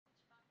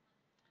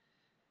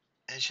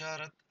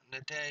أشارت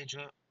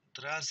نتائج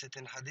دراسة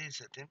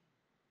حديثة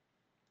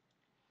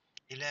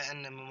إلى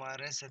أن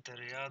ممارسة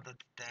رياضة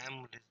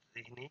التأمل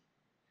الذهني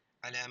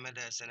على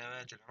مدى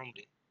سنوات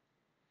العمر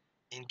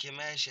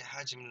انكماش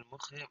حجم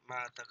المخ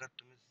مع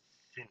تقدم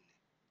السن.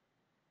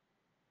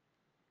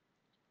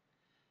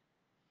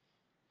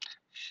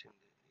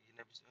 Şimdi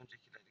yine biz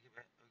öncekiler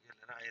gibi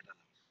ögelere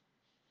ayıralım.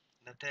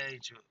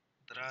 Netaicu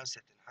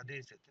dirasetin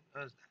hadisetin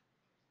özne.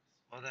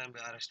 Modern bir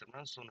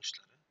araştırmanın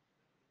sonuçları.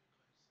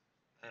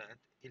 Evet,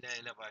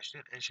 ile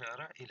başlıyor.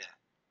 Eşara ile.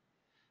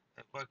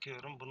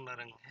 Bakıyorum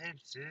bunların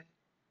hepsi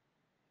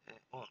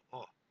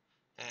o.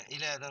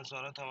 İla'dan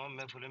sonra tamam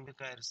mef'ulün bir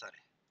gayri sarı.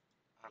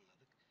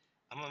 Anladık.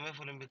 Ama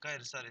mef'ulün bir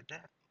gayri sarı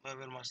da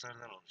müebbel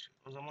maslardan oluşuyor.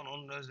 O zaman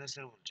onun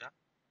öznesini bulacağım.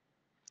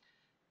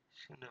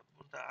 Şimdi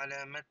burada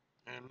alamet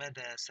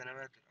mede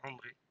senevetil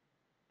umri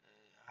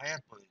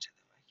hayat boyunca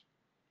demek.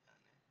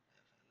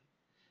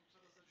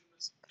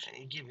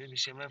 Yani gibi bir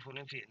şey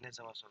mef'ulün fiil ne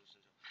zaman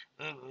sorulsun.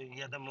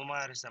 Ya da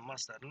mümarese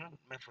maslarının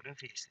mef'ulün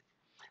fiilsi.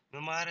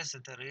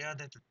 Mümaresete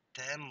riyadeti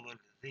teemmül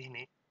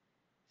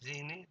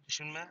zihni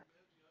düşünme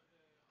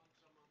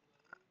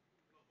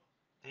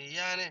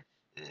yani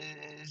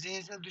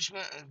zihinsel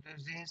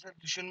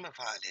düşünme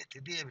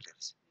faaliyeti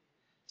diyebiliriz.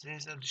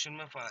 Zihinsel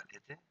düşünme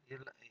faaliyeti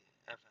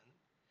efendim.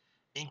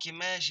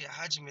 İnkimâşi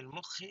hacmil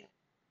muhhi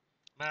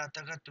ma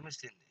takaddümü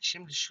sinni.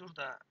 Şimdi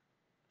şurada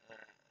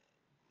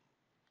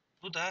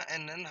bu da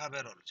enen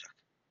haber olacak.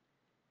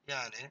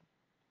 Yani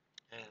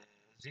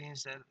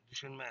zihinsel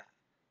düşünme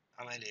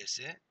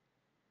ameliyesi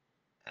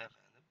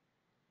efendim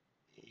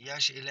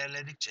yaş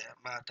ilerledikçe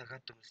ma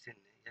takaddümü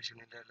sinni yaşın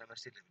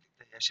ilerlemesiyle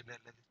birlikte yaş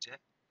ilerledikçe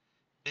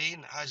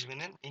beyin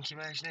hacminin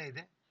inkimâş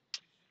neydi?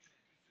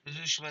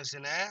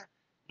 Büzüşmesine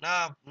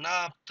ne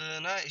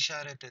yaptığına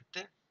işaret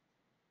etti.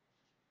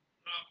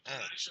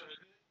 Evet.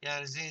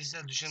 Yani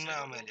zihinsel düşünme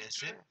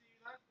ameliyesi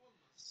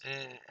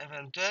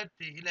efendim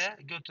tüetti ile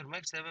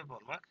götürmek, sebep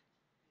olmak.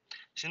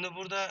 Şimdi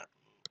burada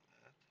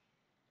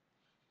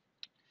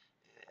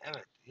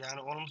evet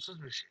yani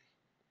olumsuz bir şey.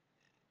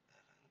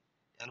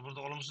 Yani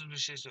burada olumsuz bir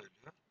şey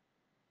söylüyor.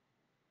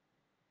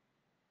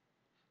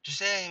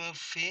 Tüsehimi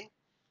fi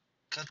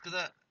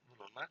katkıda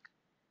bulunmak.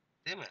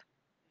 Değil mi?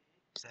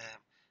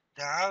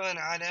 Teaven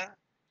ala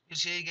bir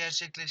şeyi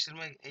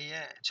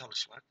gerçekleştirmeye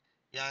çalışmak.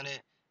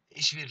 Yani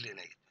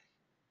işbirliğine gitmek.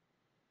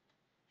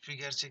 Şu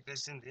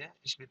gerçekleşsin diye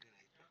işbirliğine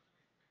gitmek.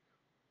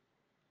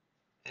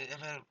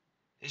 Efendim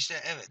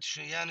işte evet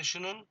şu yani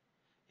şunun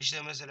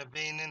işte mesela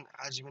beynin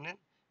hacminin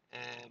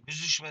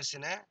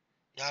büzüşmesine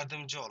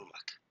yardımcı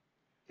olmak.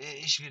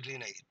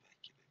 İşbirliğine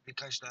gitmek gibi.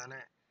 Birkaç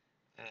tane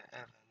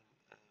efendim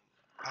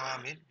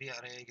amil bir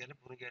araya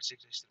gelip bunu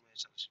gerçekleştirmeye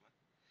çalışmak.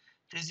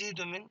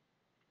 Tezidümin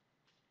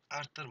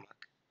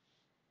arttırmak.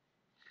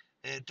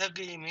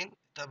 Takimin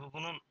tabi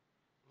bunun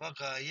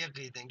vaka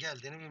yakiden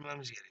geldiğini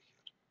bilmemiz gerekiyor.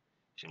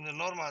 Şimdi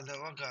normalde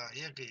vaka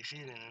yaki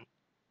fiilinin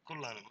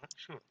kullanımı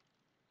şu.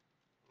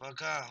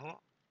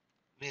 Vakahu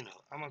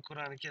minhu. Ama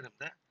Kur'an-ı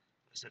Kerim'de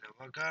mesela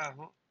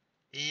vakahu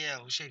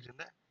iyyahu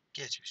şeklinde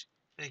geçmiş.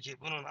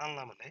 Peki bunun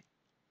anlamı ne?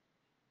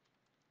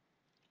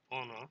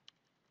 Onu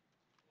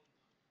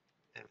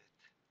evet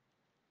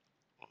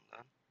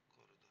ondan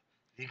korudu.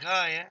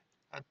 Vikaye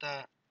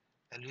hatta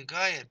el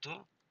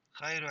vikayetu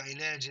hayru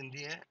ilacin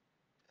diye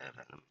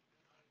efendim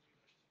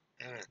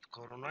evet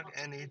korumak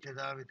en iyi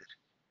tedavidir.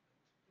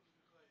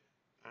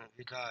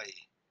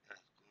 Vikayi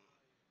evet,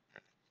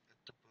 evet.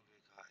 Tıbbul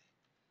vikayi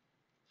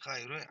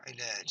hayru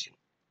ilacin.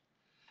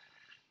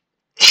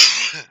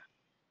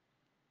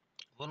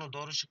 Bunun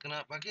doğru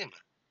şıkkına bakayım mı?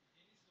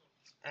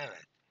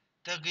 Evet.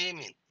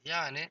 Takyimin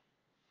yani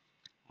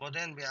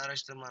modern bir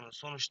araştırmanın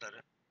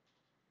sonuçları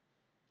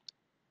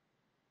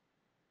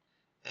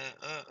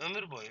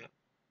ömür boyu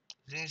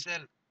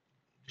zihinsel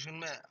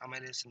düşünme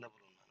ameliyesinde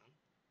bulunmanın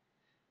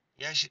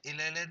yaş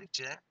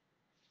ilerledikçe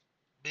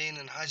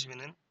beynin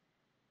hacminin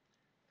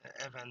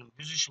efendim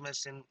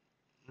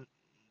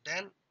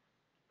büzüşmesinden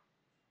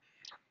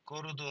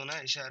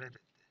koruduğuna işaret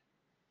etti.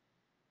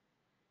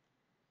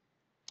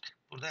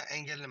 Burada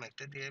engellemek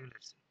de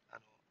diyebilirsin.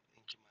 Hani o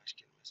inkimaş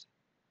kelimesi ile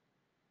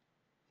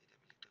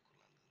birlikte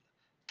kullandığında.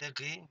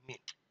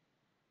 Takyimin.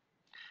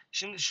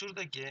 Şimdi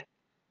şuradaki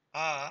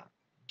A,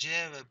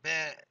 C ve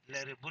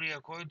B'leri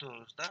buraya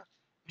koyduğunuzda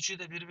üçü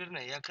de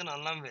birbirine yakın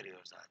anlam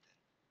veriyor zaten.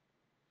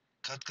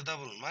 Katkıda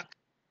bulunmak,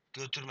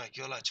 götürmek,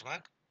 yol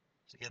açmak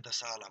ya da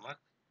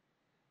sağlamak.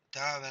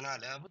 Teaven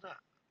ala bu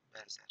da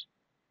benzer.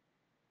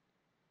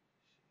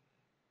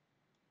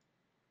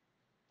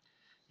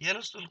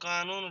 Yenustul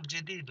kanunul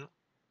cedidu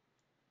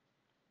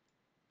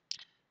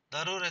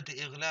darureti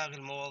iglâgil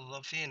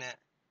muvazzafine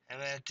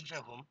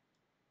hevatifehum.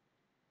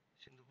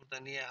 Şimdi burada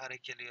niye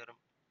harekeliyorum?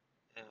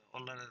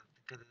 Onlara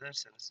dikkat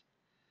ederseniz.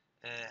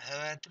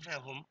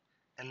 Hevatifehum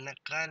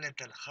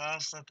ennekâletel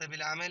khâssate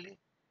bil ameli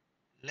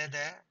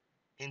lede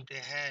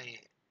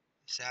intihai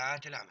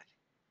saatil ameli.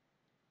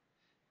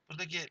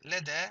 Buradaki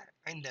lede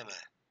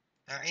indeme,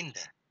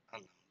 inde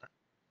anlamında.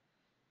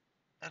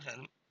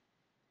 Efendim,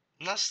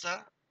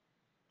 nas'ta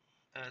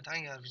evet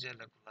hangi harfi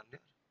celle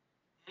kullanılıyor?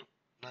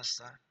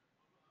 Nasıl?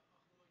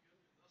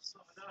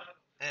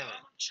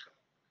 Evet.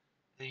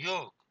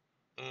 Yok.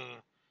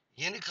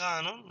 Yeni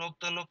kanun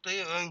nokta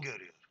noktayı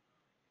öngörüyor.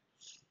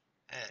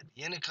 Evet.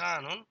 Yeni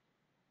kanun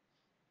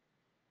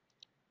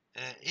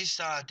iş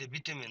saati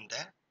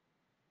bitiminde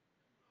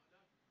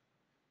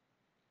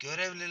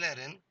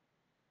görevlilerin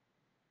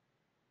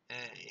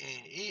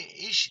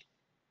iş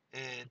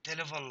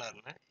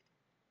telefonlarını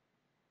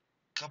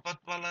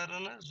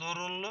kapatmalarını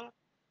zorunluluğunu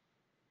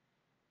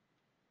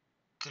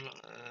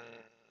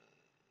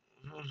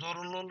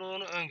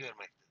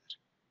öngörmektedir.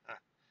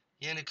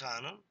 Yeni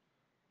kanun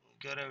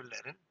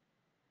görevlilerin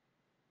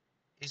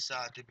iş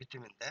saati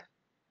bitiminde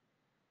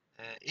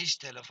iş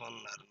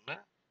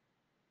telefonlarını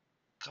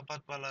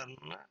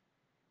kapatmalarının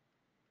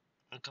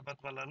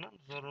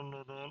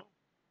zorunluluğunu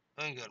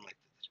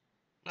öngörmektedir.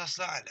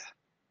 Nasıl hala?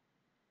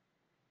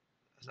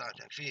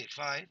 Zaten fiil,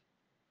 fail,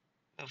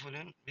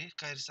 mef'ulün bir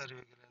gayri sarı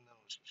ögelerinden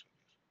oluşmuş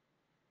oluyor.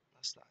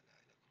 Nasıl hala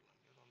ile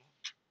kullanılıyor onu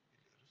biliyoruz.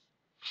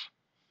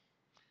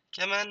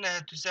 Kema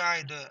enneha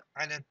tüsaidu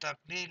ale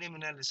taklili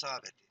minel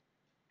isabeti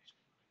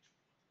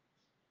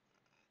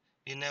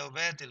bi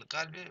nevbetil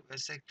kalbi ve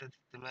sekteti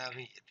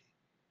dimagiyeti.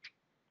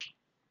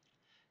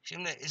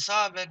 Şimdi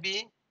isabe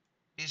bir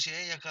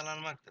şeye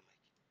yakalanmak demek.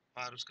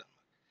 Maruz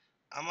kalmak.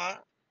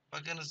 Ama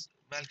bakınız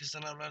belki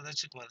sınavlarda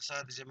çıkmadı.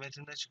 Sadece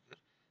metinde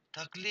çıkıyor.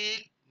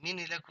 Taklil min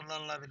ile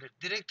kullanılabilir.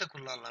 Direkt de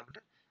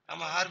kullanılabilir.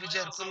 Ama harfi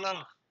cer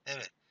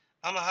evet.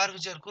 Ama harfi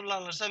cer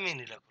kullanılırsa min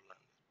ile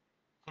kullanılır.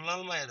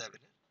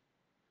 Kullanılmayabilir.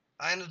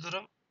 Aynı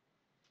durum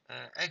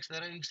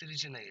ekstra yüksel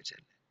için de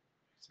geçerli.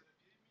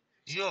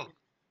 Yok.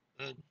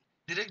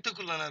 Direkt de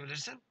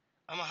kullanabilirsin.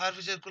 Ama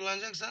harfi cer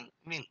kullanacaksan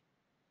min.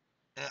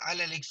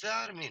 Alel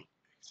iksar min.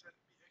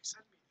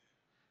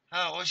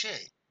 Ha o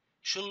şey.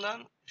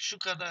 Şundan şu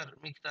kadar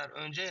miktar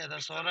önce ya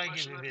da sonra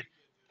gibi bir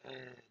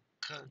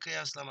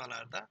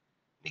kıyaslamalarda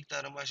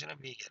miktarın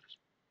başına bir gelir.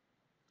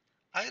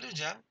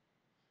 Ayrıca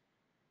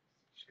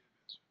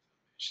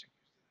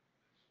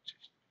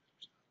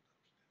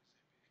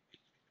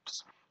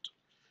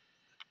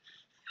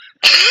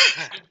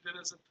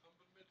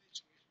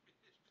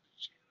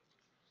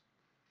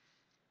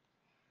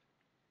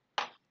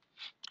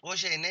o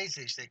şey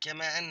neyse işte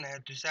kema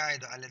ennehe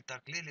tüsaidu alel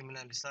taklili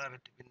minel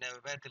isabeti bin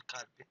nevbetil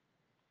kalbi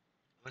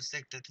ve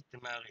sekteti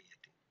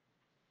dimagiyeti.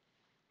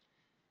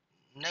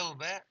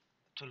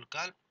 Nevbetul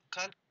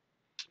kalp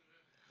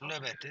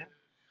nöbeti,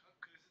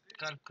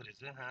 kalp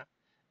krizi. Ha.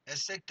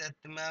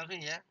 Es-sektet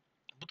dimagiye,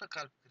 bu da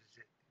kalp krizi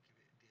gibi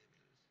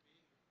diyebiliriz.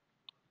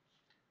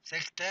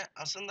 Sekte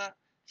aslında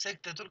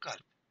sektetül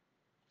kalp.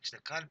 İşte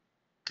kalp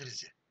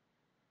krizi.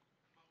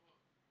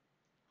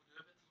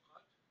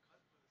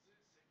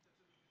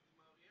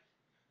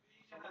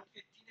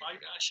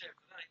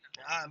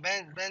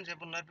 Bence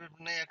bunlar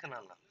birbirine yakın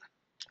anlamda.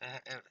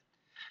 Evet.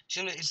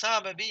 Şimdi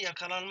isabe bir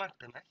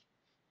yakalanmak demek.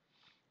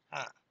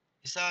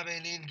 İsabe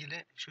ile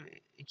ilgili şu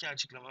iki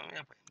açıklamamı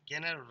yapayım.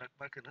 Genel olarak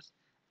bakınız.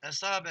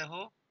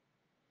 Esabehu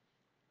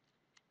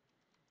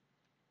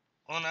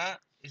ona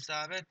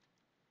isabet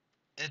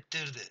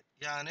ettirdi.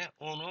 Yani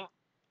onu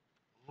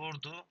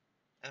vurdu.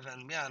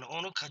 Efendim yani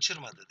onu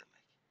kaçırmadı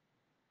demek.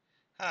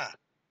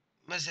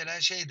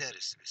 Mesela şey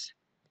deriz biz.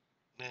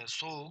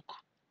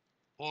 Soğuk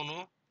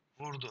onu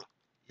vurdu.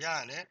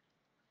 Yani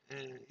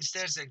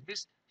istersek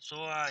biz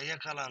soğuğa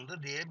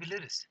yakalandı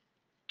diyebiliriz.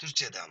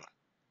 Türkçe'de ama.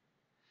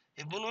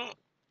 Bunu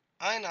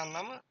aynı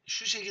anlamı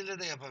şu şekilde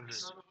de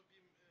yapabiliriz.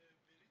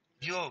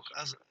 Yok.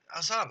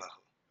 Asaba.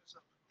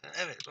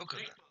 Evet o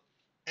kadar.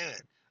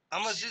 Evet.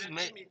 Ama siz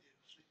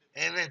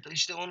evet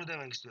işte onu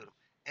demek istiyorum.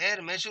 Eğer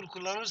meçhul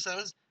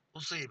kullanırsanız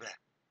usibe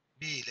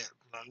bi ile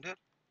kullanılıyor.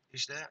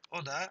 İşte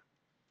o da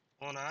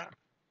ona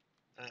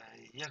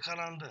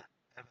yakalandı.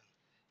 Evet.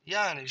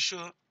 Yani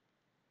şu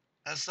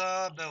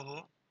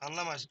esabehu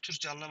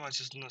Türkçe anlam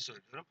açısından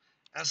söylüyorum.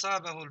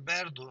 Esabehul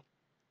berdu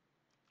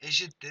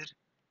eşittir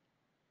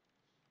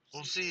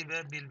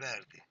usibe bil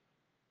berdi.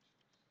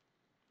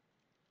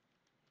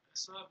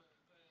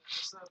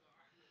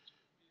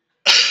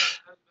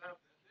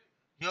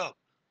 Yok.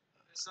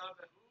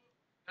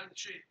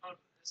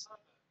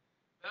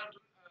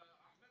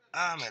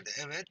 Ahmet'e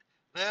evet.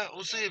 Ve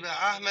usibe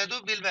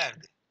Ahmedu bil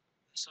berdi.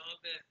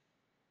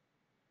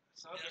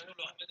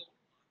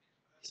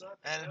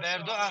 El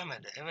berdu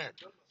Ahmet'e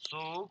evet.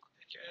 Soğuk.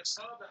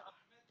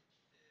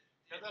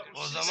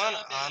 O zaman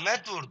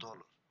Ahmet vurdu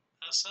olur.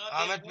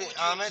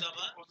 Ahmet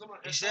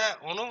işte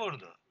onu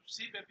vurdu.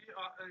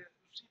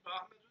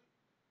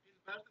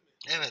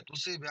 Evet,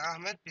 usibe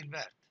Ahmet bil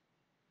berdi.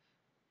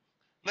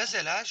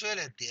 Mesela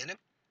şöyle diyelim.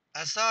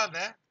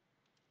 Esabe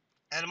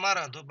el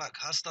maradu bak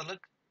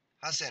hastalık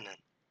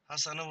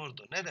Hasan'ı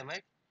vurdu. Ne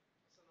demek?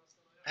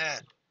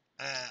 Evet.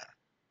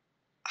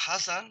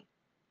 Hasan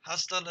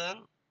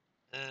hastalığın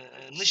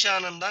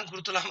nişanından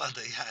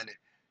kurtulamadı yani.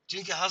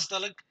 Çünkü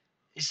hastalık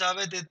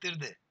isabet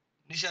ettirdi.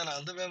 Nişan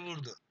aldı ve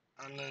vurdu.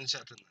 Alnının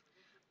çatından.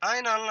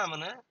 Aynı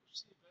anlamını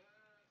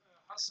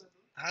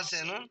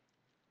Hasan'ın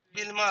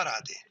bil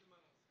maradi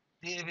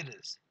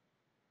diyebiliriz.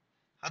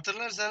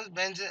 Hatırlarsanız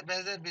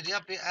benzer bir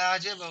yapıyı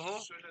acebehu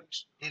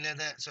Söylemiş. ile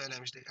de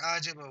söylemiştik.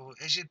 Acebehu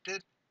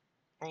eşittir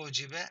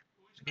ucibe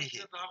bihi.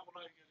 Bize daha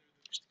kolay geliyor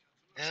demiştik.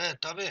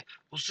 Evet tabi.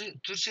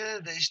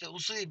 Türkçe'de de işte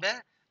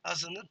usibe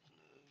aslında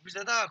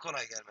bize daha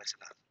kolay gelmesi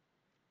lazım.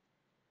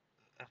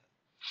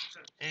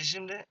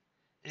 Şimdi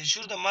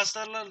şurada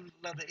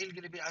mastarlarla da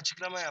ilgili bir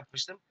açıklama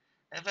yapmıştım.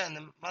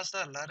 Efendim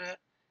mastarları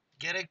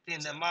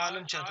gerektiğinde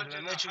malum çatır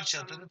ve meçhul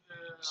çatırı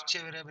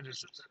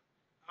çevirebilirsiniz.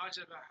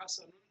 Acebe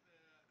Hasan'ın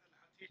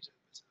el-Hatice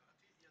mesela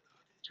ya da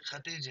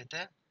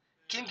Hatice'de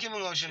kim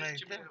kimin hoşuna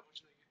gitti? Kimin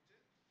hoşuna gitti?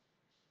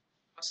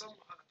 Hasan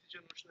mı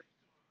Hatice'nin hoşuna gitti?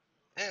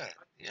 Evet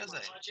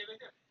yazayım.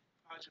 Acebe'de mi?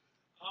 Acebe'de.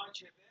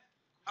 Acebe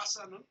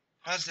Hasan'ın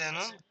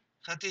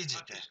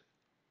Hatice'de.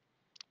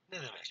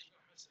 Ne demek?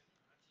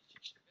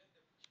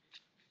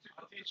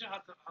 Hatice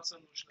Hasan'ın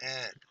hoşuna gitti.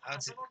 Evet.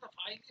 Hasan orada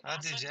faili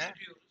Hatice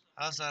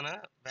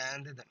Hasan'ı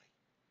beğendi demek.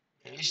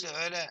 İşte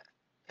öyle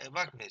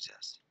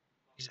bakmayacağız.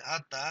 İşte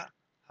hatta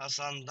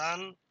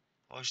Hasan'dan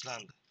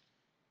hoşlandı.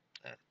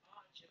 Evet.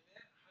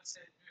 Acebe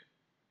Hasenü.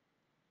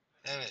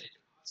 Evet.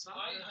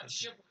 Fail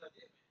Hatice burada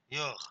değil mi?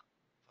 Yok.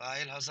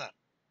 Fail Hasan.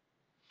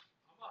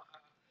 Ama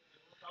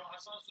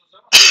Hasan söz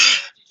ama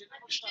Hatice'den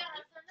Hatice hoşlandı.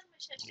 Hasan'ı mı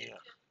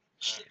şaşırtıyor?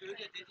 İşte öyle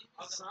dediğimiz zaman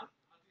Hasan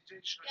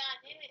Hatice'yi şahit.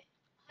 Yani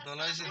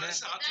Dolayısıyla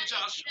Hatice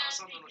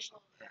Hasan'dan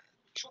hoşlandı.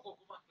 çok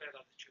okumakla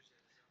herhalde çözeriz.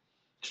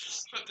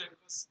 Hepsini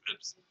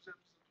üzerimize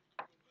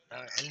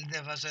yani 50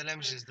 defa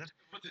söylemişizdir.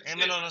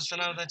 Emin olun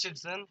sınavda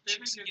çıksın.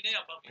 Çıksın yine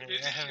yapalım.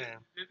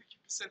 Dedi ki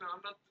bir sene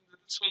anlattın dedi.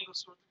 Sonunda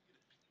sordum yine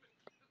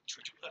bitmedi.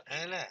 Çocuklar.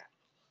 Öyle.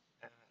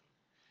 Evet.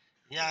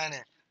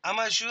 Yani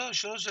ama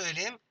şunu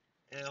söyleyeyim.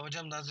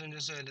 Hocam da az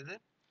önce söyledi.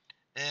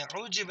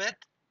 Ucibet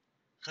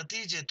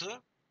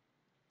Haticetu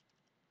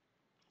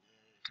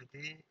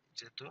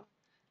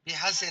bir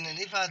Hasen'in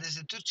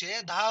ifadesi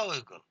Türkçe'ye daha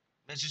uygun.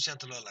 Meçhul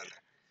çatılı olanı.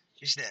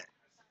 İşte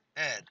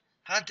evet.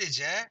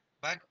 Hatice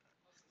bak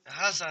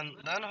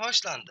Hasan'dan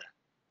hoşlandı.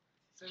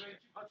 Seven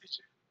kim?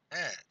 Hatice.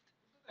 Evet.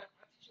 Burada da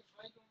Hatice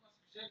fail olması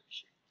güzel bir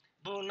şey.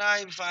 Bu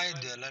naib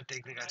fail diyorlar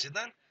teknik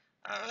açıdan.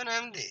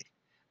 Önemli değil.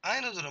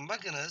 Aynı durum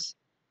bakınız.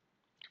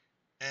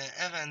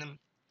 Efendim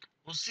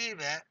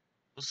usibet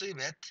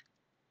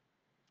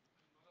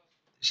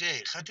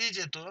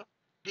Haticetu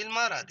bil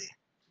maradi.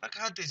 Bak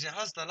Hatice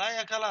hastalığa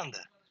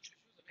yakalandı.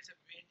 Mesela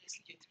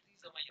mühendislik getirdiği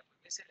zaman yapar.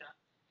 Mesela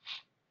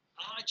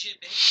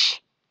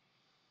acebet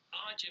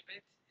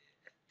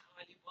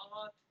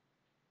talimat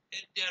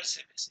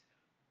derse mesela.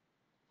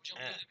 Hocam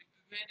Evet. böyle bir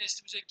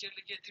mühendislik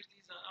müzekkerlik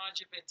getirdiği zaman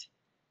acebet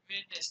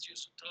mühendis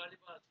diyorsun,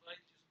 talimat, fail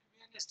diyorsun. Bir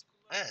mühendislik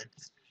kullanıyorsun. Evet.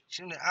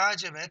 Şimdi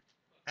acebet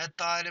et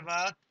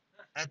talibat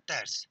et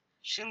ders.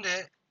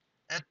 Şimdi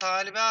et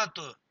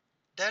talibatu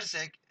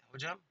dersek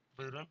hocam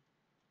buyurun.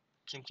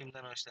 Kim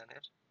kimden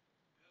hoşlanır?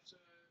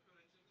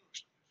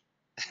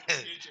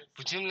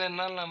 Bu cümlenin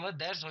anlamı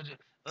ders hoca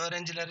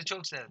öğrencileri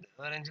çok sevdi.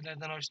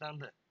 Öğrencilerden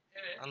hoşlandı.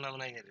 Evet.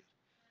 Anlamına geliyor.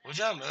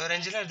 Hocam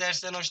öğrenciler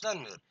dersten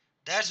hoşlanmıyor.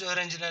 Ders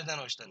öğrencilerden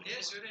hoşlanıyor.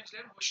 Ders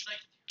öğrencilerin hoşuna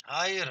gidiyor.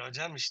 Hayır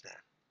hocam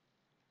işte.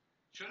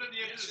 Şöyle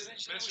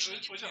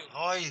diyebiliriz. Hocam.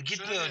 Hayır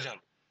gitmiyor Şöyle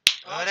hocam.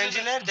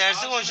 Öğrenciler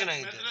dersin hoşuna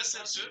gidiyor.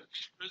 Medresetü,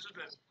 özür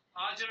dilerim.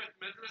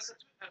 Acebet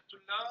medresetü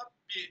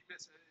tullabi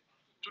mesela.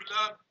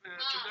 Tullabi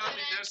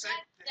dersek.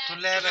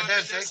 Tullabe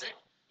dersek.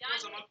 O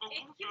zaman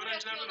okul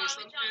öğrencilerden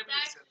hoşlanır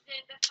diyebiliriz.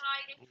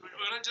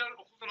 Öğrenciler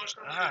okuldan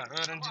hoşlanır. Aha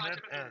öğrenciler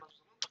evet.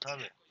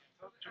 Tabii.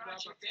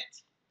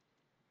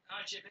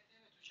 Acebet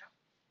evet hocam.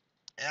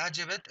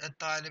 Acebet et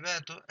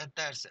talibatu et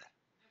derse.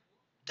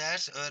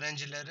 Ders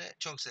öğrencileri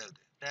çok sevdi.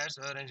 Ders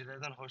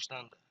öğrencilerden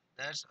hoşlandı.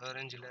 Ders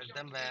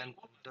öğrencilerden beğendi.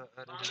 Ders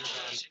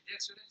öğrenciler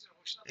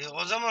hoşlandı.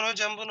 O zaman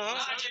hocam bunu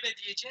Acebe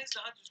diyeceğiz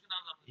daha düzgün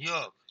anlamda.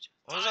 yok.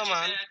 O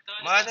zaman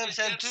madem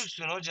sen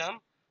Türksün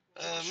hocam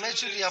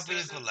meçhul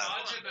yapıyı kullan.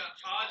 Acebe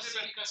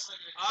dersu.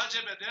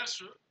 Acebe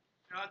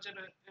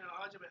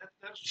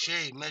et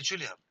dersu.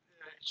 Meçhul yap.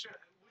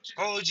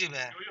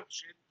 Ucibe. Yok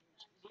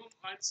bunun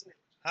aynısını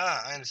yapacağız.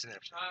 Ha aynısını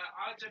yap.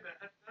 Acebe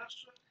et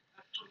dersu.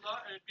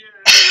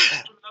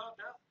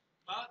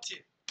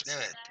 Bati.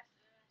 Evet.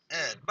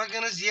 Evet.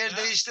 Bakınız yer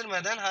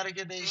değiştirmeden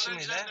hareket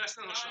değişimiyle.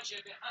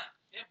 Acebe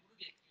ben bunu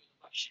bekliyordum.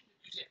 Bak şimdi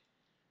güzel.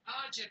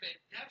 Acebe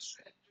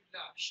dersu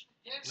ettüllâ. Şimdi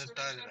ders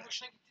öğrencilerin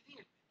hoşuna gitti değil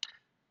mi?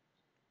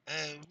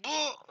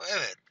 Bu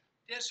evet.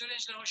 Ders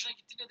öğrencilerin hoşuna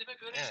gitti ne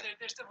demek? Öğrenciler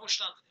dersten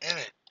hoşlandı.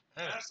 Evet.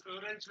 Ders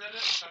öğrencilere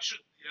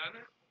şaşırttı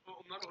yani.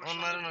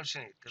 Onların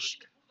hoşuna gitti. Evet.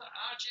 Şimdi burada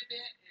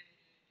acebe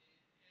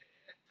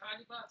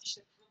talimat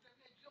işte problem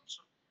ne biliyor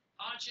musun?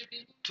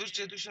 ACB'nin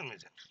Türkçe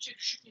düşünmeyeceğim. Türkçe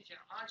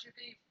düşünmeyeceğim.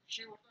 ACB'yi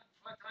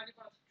oradan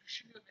talimatı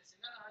düşünüyor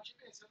mesela.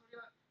 ACB sen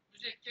oraya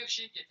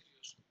müzekker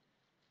getiriyorsun.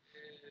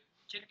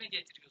 Kelime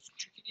getiriyorsun.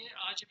 Çünkü niye?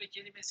 ACB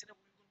kelimesine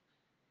uygun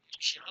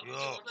bir şey. Halbuki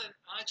orada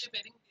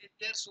ACB'nin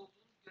ders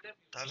olduğunu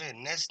göremiyoruz.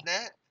 Tabii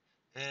nesne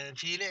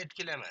fiili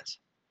etkilemez.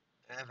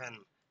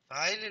 Efendim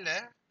fail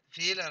ile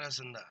fiil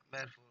arasında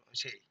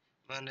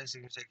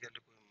mühendislik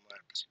müzekkerlik uyumu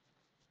vardır.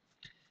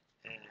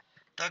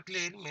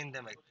 Taklil min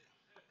demektir.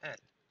 Evet.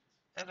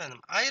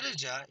 Efendim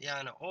ayrıca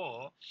yani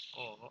o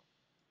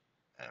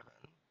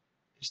efendim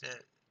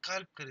işte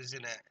kalp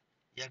krizine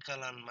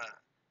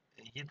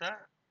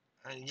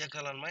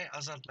yakalanmayı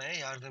azaltmaya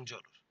yardımcı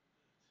olur.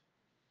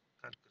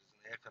 Kalp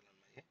krizine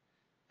yakalanmayı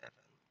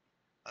efendim,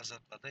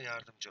 azaltmada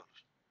yardımcı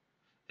olur.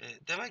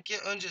 Demek ki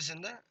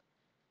öncesinde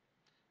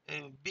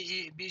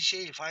bir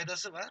şey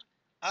faydası var.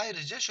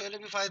 Ayrıca şöyle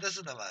bir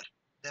faydası da var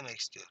demek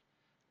istiyor.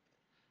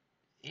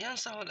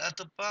 ينصح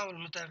الأطباء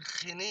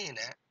المتدخنين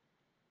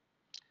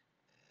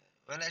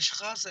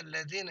والأشخاص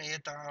الذين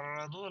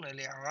يتعرضون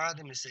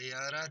لعوادم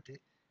السيارات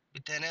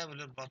بتناول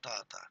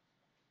البطاطا.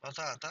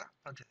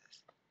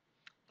 Patates.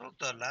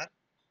 Doktorlar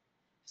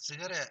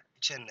sigara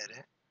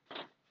içenleri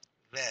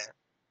ve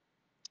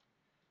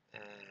e,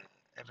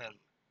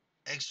 efendim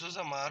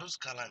egzoza maruz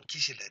kalan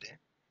kişilere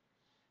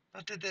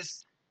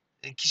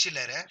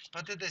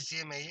patates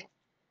yemeyi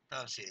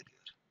tavsiye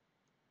ediyor.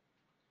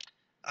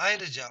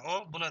 Ayrıca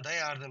o buna da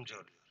yardımcı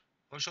oluyor.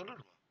 Hoş olur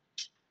mu?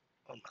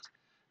 Olmaz.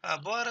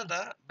 Bu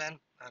arada ben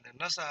hani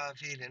nasaha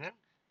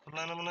fiilinin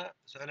kullanımını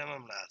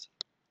söylemem lazım.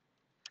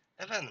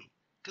 Efendim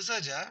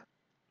kısaca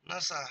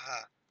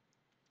nasaha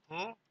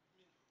hu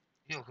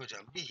yok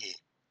hocam bihi.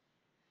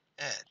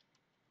 Evet.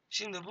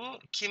 Şimdi bu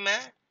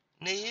kime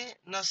neyi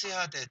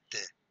nasihat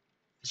etti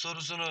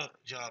sorusunu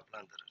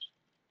cevaplandırır.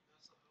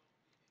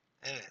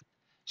 Evet.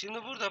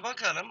 Şimdi burada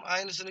bakalım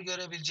aynısını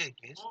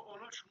görebilecek miyiz? O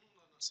ona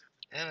şununla nasihat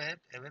ediyor. Evet,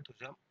 evet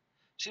hocam.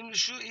 Şimdi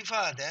şu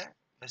ifade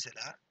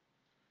mesela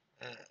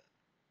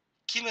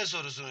kime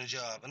sorusunun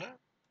cevabını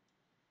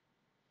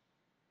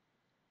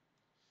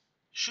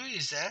şu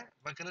ise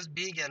bakınız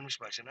bir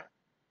gelmiş başına.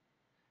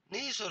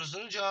 Neyi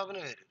sorusunun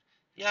cevabını veriyor.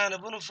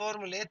 Yani bunu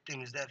formüle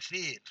ettiğimizde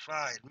fiil,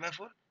 fail,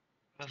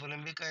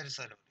 mefulün bir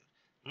gayrısal oluyor.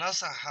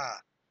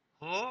 Nasaha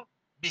hu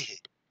bihi.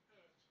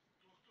 Evet,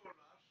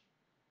 doktorlar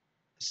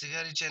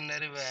Sigara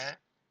içenleri ve ve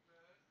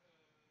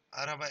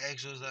araba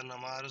egzozlarına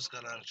maruz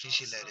kalan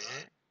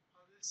kişileri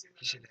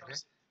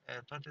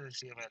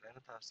patates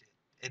yemelerini tavsiye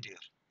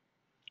ediyor.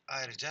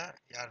 Ayrıca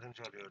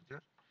yardımcı oluyor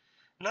diyor.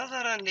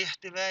 Nazaran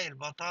lihtivail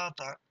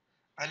batata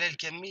alel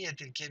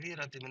kemmiyetil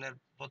kebireti minel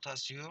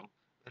potasyum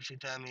ve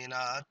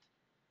vitaminat.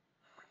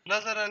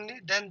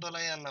 Nazaranli'den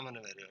dolayı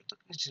anlamını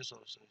veriyorduk. Niçin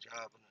sorusunun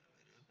cevabını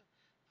veriyordu.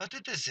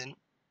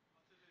 Patatesin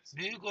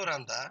büyük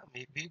oranda,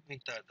 büyük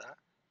miktarda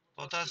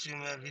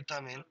potasyum ve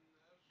vitamin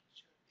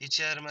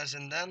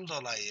içermesinden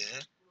dolayı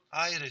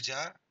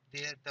ayrıca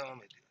diye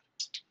devam ediyor.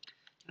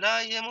 La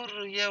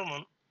yemurru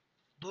yevmun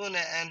dune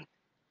en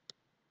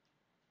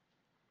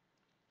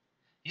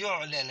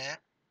yu'lene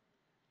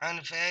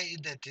an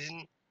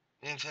faidetin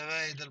min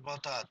fevaidil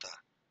batata.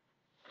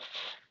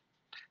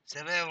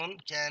 Sevevun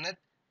kânet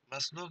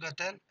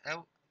maslukaten ev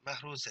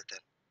mehruseten.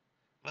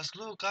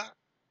 Masluka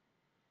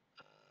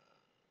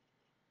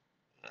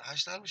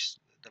haşlanmış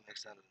demek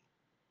sanırım.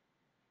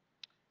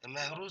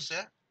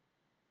 Mehruse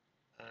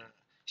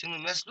şimdi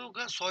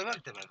mesluka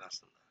soymak demek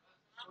aslında.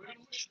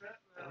 soyulmuş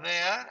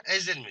Veya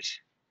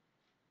ezilmiş.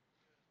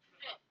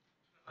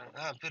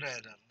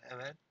 Püreden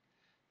evet.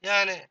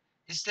 Yani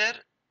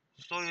ister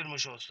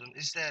soyulmuş olsun,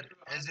 ister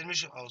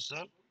ezilmiş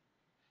olsun.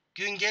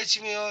 Gün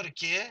geçmiyor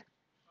ki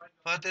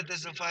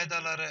patatesin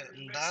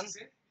faydalarından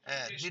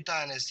bir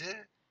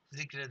tanesi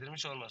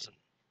zikredilmiş olmasın.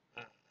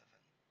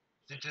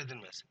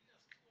 Zikredilmesin.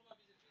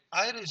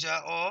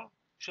 Ayrıca o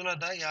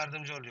şuna da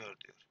yardımcı oluyor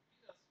diyor.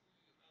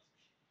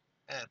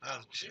 Evet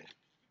az bir şey.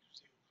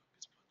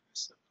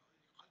 biz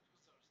patatesle kalp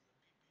hızı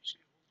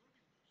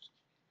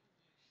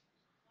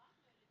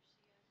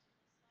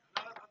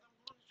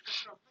arasında bir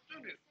şey olduğunu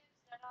bilmiyoruz.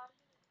 Yani adam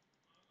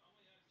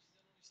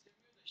bunun üst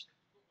etrafında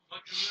dönüyor.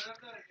 Ama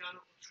cümlelerde yani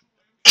şu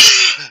uyum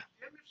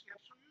diyemiyoruz ki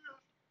hepsi uyuyor.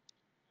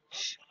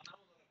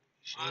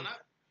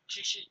 Mana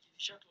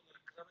gidişat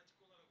olarak,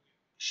 gramatik olarak uyuyor.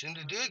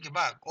 Şimdi diyor ki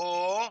bak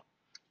o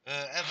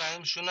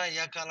efendim şuna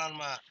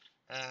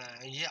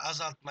yakalanmayı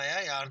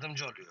azaltmaya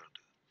yardımcı oluyor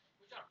diyor.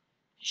 Hocam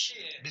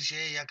Bir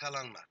şeye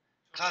yakalanma.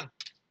 Kalp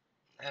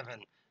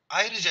efendim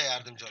ayrıca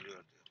yardımcı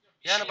oluyor diyor.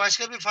 Yani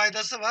başka bir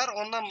faydası var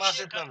ondan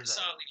bahsetmemiz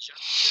lazım. sağlayacak,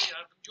 bir şey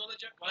yardımcı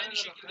olacak. Aynı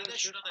şekilde de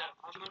şuna da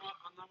yardımcı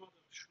olacak. Anlamadım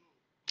şu.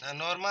 Yani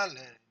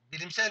normal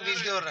bilimsel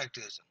bilgi olarak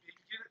diyorsun.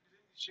 Bilgi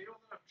şey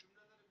olarak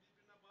cümlelerin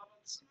birbirine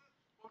bağlantısını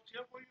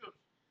ortaya koyuyoruz.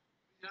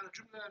 Yani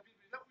cümleler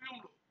birbirine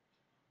uyumlu.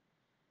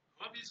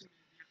 Ama biz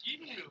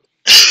bilgiyi bilmiyoruz.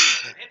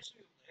 Hepsi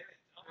uyumlu, evet.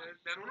 Ama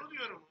Ben onu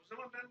diyorum. O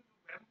zaman ben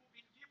bu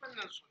bilgiyi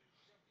benden soruyorum.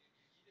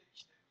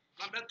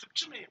 Lan ben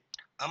tıpçı mıyım?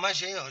 Ama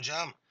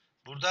hocam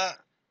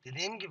burada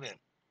dediğim gibi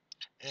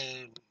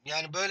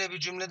yani böyle bir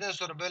cümleden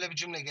sonra böyle bir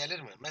cümle gelir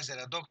mi?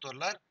 Mesela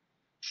doktorlar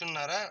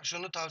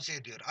şunu tavsiye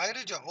ediyor.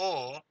 Ayrıca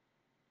o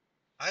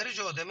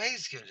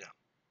demeyiz ki hocam.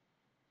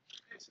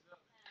 Neyse devam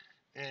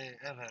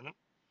et. Efendim.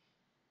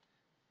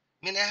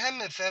 Min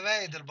ehemme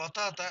fevaidil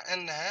batata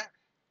enneha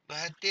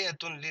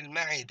müheddiyetun lil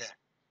me'ide.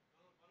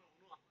 Bana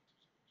onu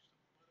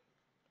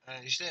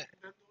anlat. İşte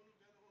Ben onu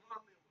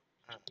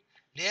anlayamadım.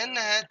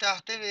 lienneha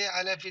tahtivi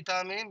ala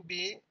vitamin B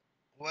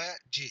ve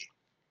G.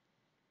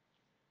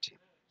 C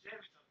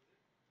vitamini.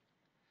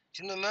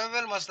 Şimdi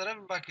müevvel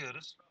maslara bir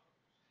bakıyoruz.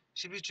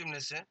 Şibih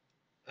cümlesi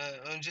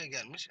önce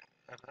gelmiş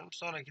efendim.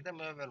 Sonraki de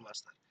müevvel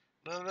maslar.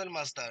 Müevvel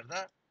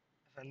mastarda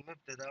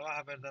müpteda ve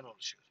haberden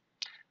oluşuyor.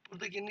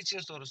 Buradaki niçin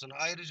sorusunu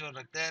ayrıca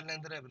olarak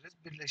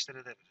değerlendirebiliriz,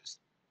 birleştirebiliriz.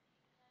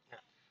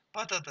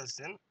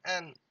 Patatesin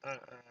en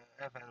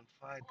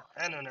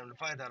önemli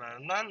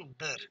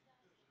faydalarındandır.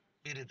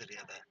 Biridir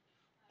ya da.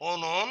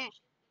 Onun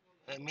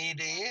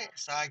mideyi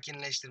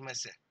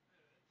sakinleştirmesi.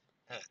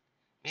 Evet.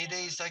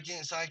 Mideyi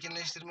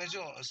sakinleştirici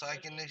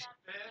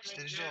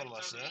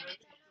olması.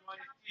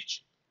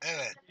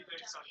 Evet.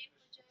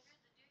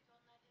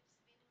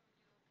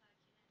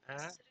 He?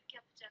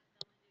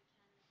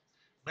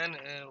 Ben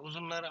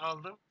uzunları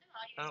aldım.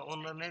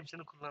 Onların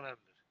hepsini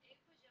kullanabilir.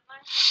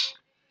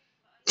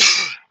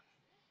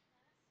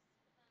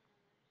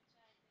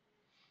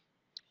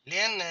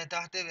 Lienne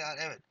tahtevi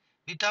evet.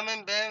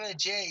 Vitamin B ve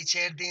C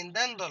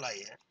içerdiğinden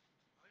dolayı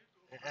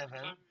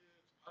efendim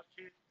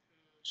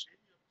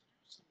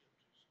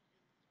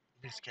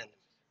biz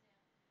kendimiz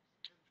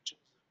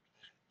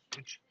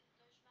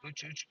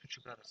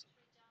 3,5 arası.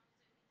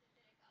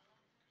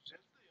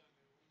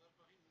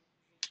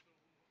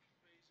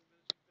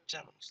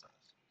 Canım sağ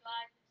olsun.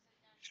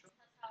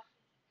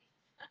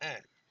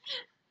 Evet.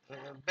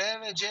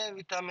 B ve C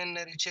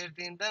vitaminleri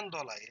içerdiğinden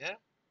dolayı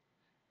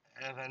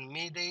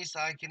mideyi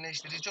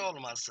sakinleştirici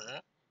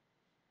olması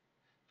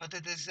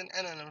patatesin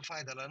en önemli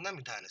faydalarından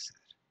bir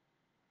tanesidir.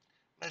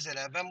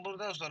 Mesela ben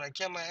buradan sonra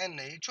kema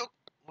enneyi çok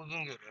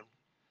uygun görüyorum.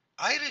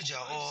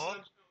 Ayrıca o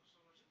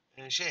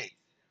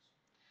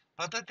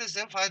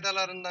patatesin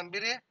faydalarından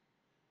biri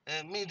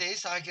mideyi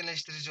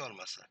sakinleştirici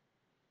olması.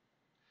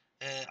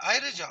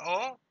 Ayrıca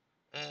o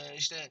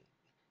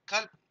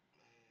kalp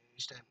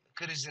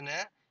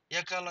krizine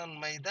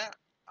yakalanmayı da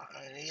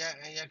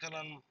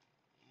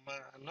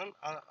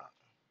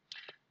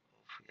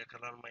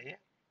yakalanmayı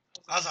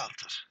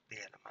azaltır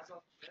diyelim.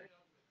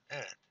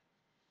 Evet.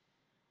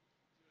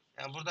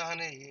 Yani burada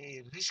hani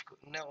risk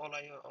ne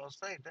olayı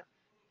olsaydı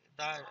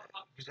daha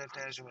güzel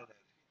tercüme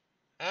ederdi.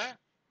 He?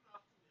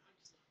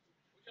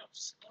 Hocam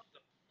sınav da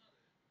bunlar.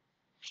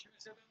 Şimdi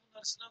mesela ben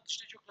bunları sınav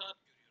dışında çok rahat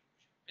görüyorum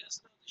hocam. Ben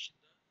sınav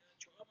dışında yani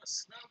çok ama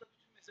sınavda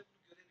bütün mesela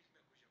bunu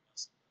görebilmek hocam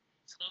aslında.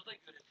 Sınavda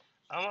görebilmek.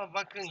 Ama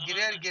bakın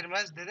girer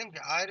girmez dedim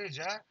ki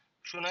ayrıca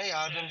şuna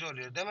yardımcı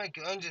oluyor. Demek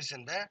ki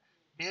öncesinde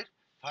bir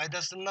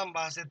faydasından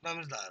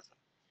bahsetmemiz lazım.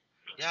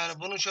 Yani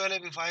bunun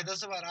şöyle bir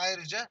faydası var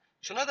ayrıca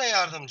şuna da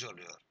yardımcı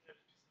oluyor.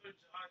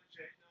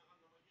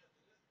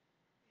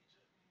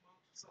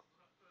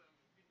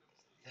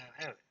 Yani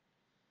evet.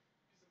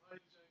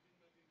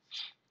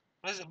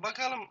 Mesela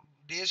bakalım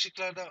diğer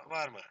şıklarda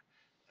var mı?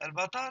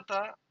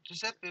 البطاطا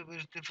تسبب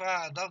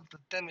ارتفاع ضغط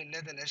الدم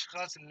لدى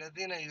الأشخاص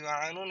الذين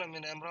يعانون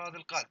من أمراض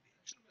القلب.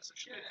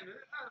 Şu metini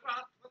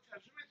rahatlıkla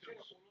tercüme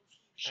ediyoruz.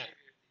 Olumsuz bir şey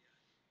verdi yani.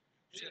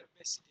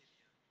 Düzeltmesi dedi yani.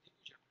 Değil mi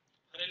hocam?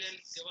 Paralel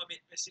devam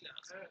etmesi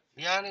lazım. Evet.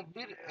 Yani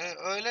bir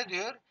öyle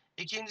diyor.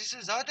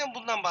 İkincisi zaten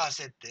bundan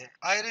bahsetti.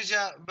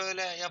 Ayrıca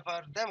böyle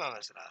yapar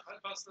dememesi lazım.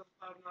 Kalp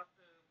hastalıklarından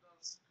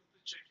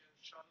sıkıntı çeken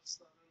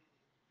şahısların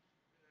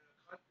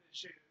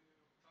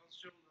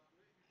tansiyonlarını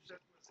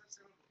yükseltmesine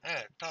sebep olur.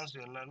 Evet,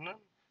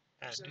 tansiyonlarının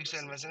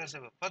yükselmesine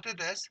sebep.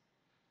 Patates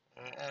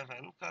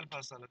kalp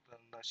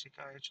hastalıklarından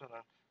şikayetçi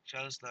olan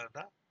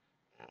şahıslarda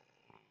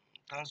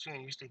tansiyon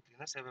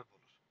yüksekliğine sebep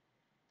olur.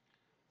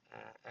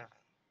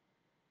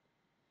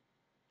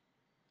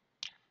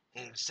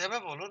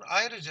 Sebep olur.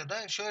 Ayrıca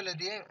da şöyle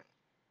diye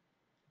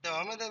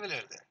devam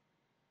edebilirdi.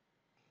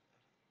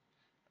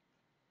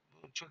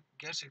 Bu çok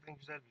gerçekten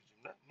güzel bir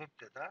cümle.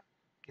 Müpteda,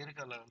 geri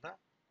kalanında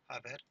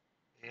haber.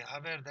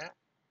 Haberde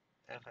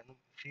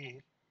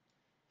fiil,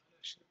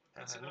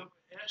 Mesela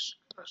eğer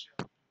şıkkı da şey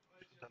yapıyor.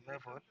 şu da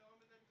mef'ul,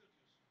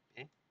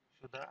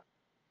 şu da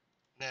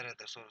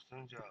nerede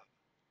sorusunun cevabı.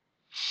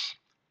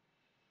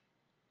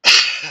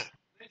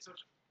 Neyse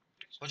hocam.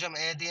 Hocam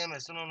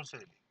diyemezsin onu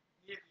söyleyeyim.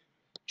 Niye diyeyim?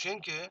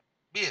 Çünkü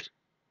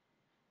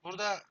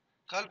burada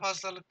kalp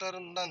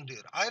hastalıklarından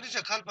diyor.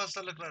 Ayrıca kalp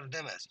hastalıkları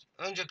demez.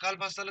 Önce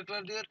kalp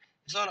hastalıkları diyor,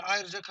 sonra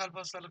ayrıca kalp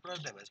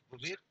hastalıkları demez. Bu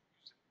bir.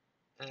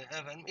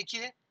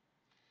 İki,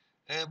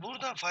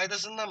 burada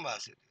faydasından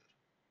bahsediyor.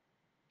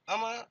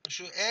 Ama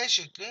şu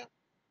şıkkı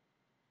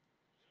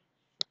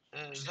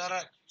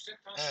zarar.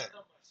 Yüksek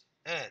tansiyondan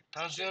bahsediyor. Evet,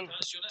 tansiyon.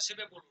 Tansiyona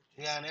sebep olur.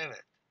 Yani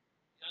evet.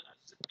 Yani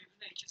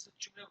birbirine iki zıt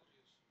cümle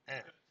kuruyorsun.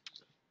 Evet.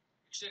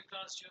 Yüksek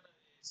tansiyona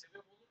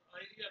sebep olur.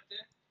 Ayrıca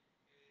da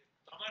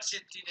damar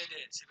septiğine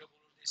de sebep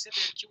olur dese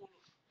belki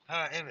olur.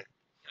 Ha evet.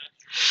 Yani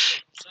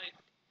cümleyle kursaydı.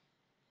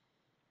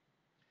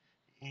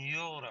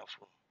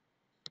 Yorafu.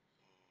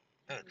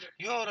 Evet.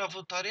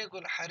 Yorafu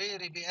tarikul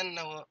hariri bi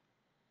ennehu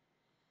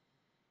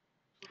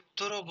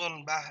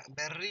turugun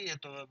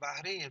berriyetun ve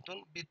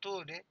bahriyetun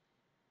bituli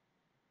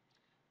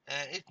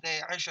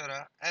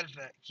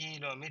 12,000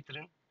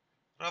 kilometrin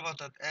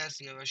ربطت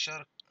آسيا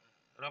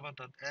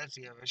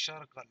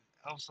والشرق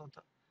الأوسط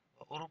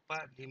وأوروبا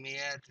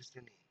لمئات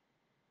السنين.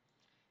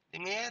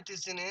 لمئات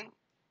السنين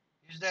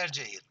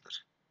yüzlerce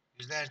yıldır.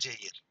 Yüzlerce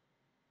yıl.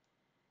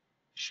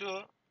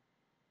 Şu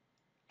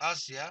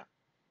Asya,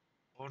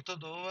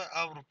 Orta Doğu ve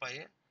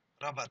Avrupa'yı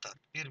rabatat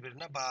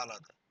birbirine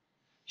bağladı.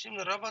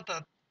 Şimdi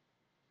rabatat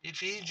bir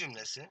fiil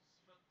cümlesi.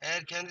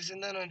 Eğer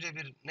kendisinden önce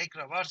bir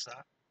nekra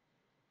varsa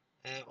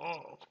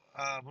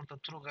burada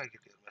turuka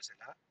gidiyor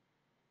mesela.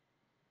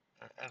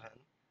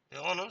 Efendim.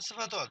 Onun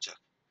sıfatı olacak.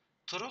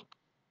 Turuk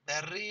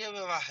berriye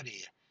ve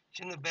bahriye.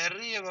 Şimdi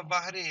berriye ve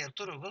bahriye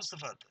turukun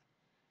sıfatı.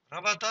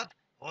 Rabatat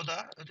o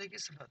da öteki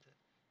sıfatı.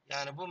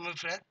 Yani bu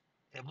müfret,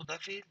 bu da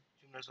fiil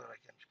cümlesi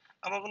olarak gelmiş.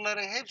 Ama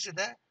bunların hepsi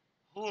de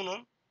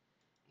hu'nun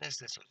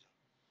nesnesi hocam.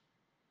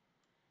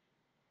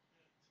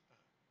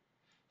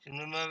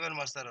 Şimdi müevvel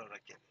mastar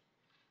olarak geliyor.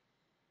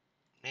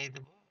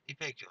 Neydi bu?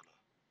 İpek yolu.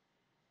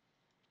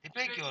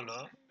 İpek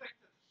yolu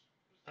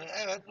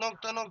evet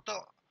nokta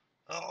nokta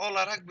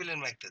olarak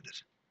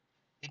bilinmektedir.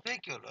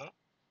 İpek yolu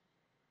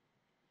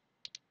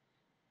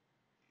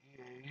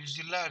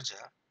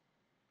yüzyıllarca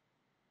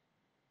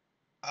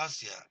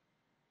Asya,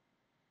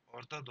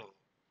 Orta Doğu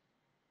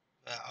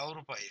ve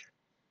Avrupa'yı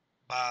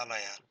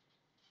bağlayan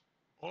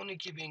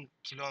 12.000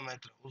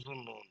 kilometre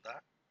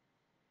uzunluğunda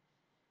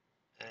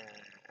e,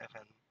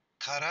 efendim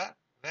kara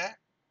ve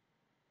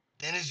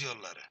deniz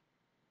yolları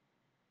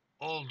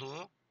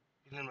olduğu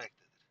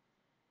bilinmektedir.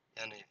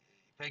 Yani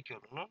İpek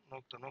yolunun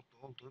nokta nokta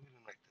olduğu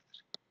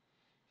bilinmektedir.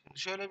 Şimdi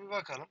şöyle bir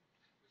bakalım.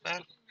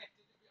 Ben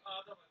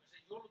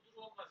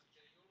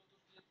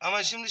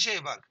ama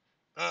şimdi bak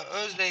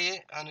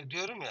özneyi hani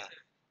diyorum ya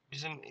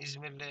bizim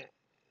İzmirli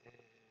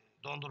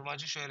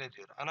dondurmacı şöyle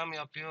diyor. Anam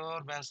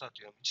yapıyor ben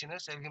satıyorum. İçine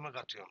sevgimi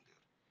katıyorum diyor.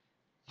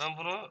 Ben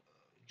bunu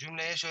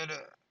cümleye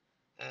şöyle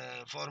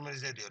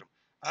formülize ediyorum.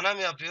 Anam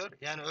yapıyor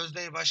yani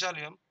özneyi başa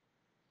alıyorum.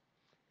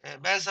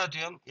 Ben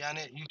satıyorum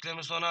yani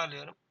yüklemi sona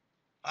alıyorum.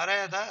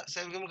 Araya da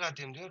sevgimi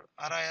katayım diyor.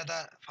 Araya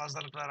da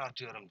fazlalıklar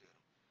atıyorum diyor.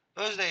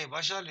 Özneyi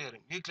başa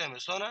alıyorum.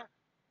 Yüklemi sona.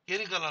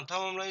 Geri kalan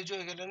tamamlayıcı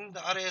ögelerini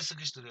de araya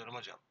sıkıştırıyorum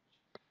hocam.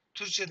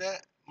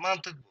 Türkçe'de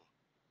mantık bu.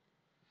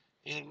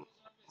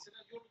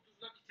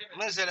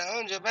 Mesela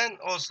önce ben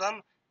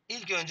olsam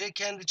ilk önce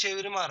kendi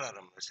çevirimi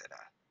ararım mesela.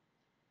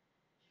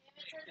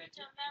 Evet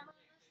hocam ben bunu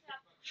nasıl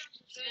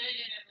yaptım?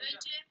 Böyle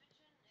önce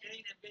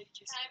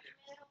bütün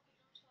tercümeleri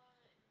okudum sonra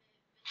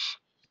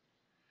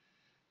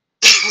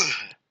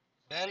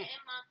Ben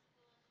en mantıklı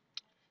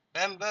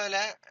ben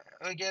böyle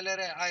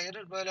ögelere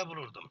ayırır böyle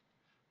bulurdum.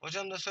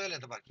 Hocam da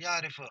söyledi bak.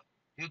 Yarifu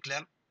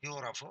yüklem,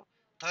 yuğrafu.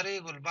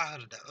 Tarikul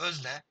bahirde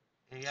özne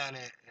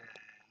yani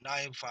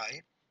naib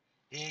fail.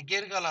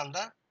 Geri kalan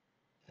da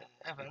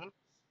efendim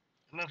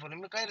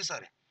mef'ulün bir gayri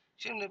sarih.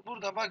 Şimdi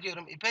burada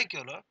bakıyorum İpek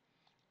yolu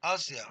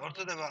Asya,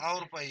 Orta Doğu ve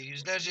Avrupa'yı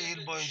yüzlerce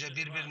yıl boyunca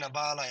birbirine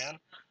bağlayan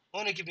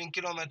 12.000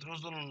 kilometre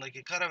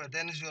uzunluğundaki kara ve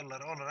deniz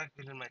yolları olarak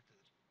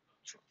bilinmektedir.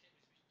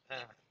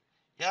 Evet.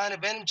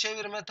 Yani benim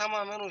çevirime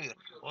tamamen uyuyor.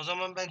 O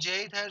zaman ben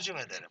C'yi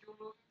tercüme ederim.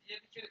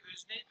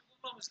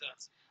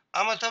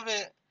 Ama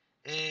tabii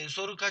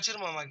soru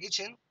kaçırmamak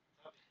için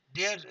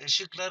diğer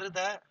şıkları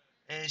da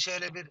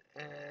şöyle bir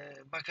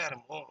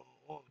bakarım. O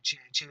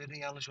çevirinin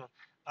yanlış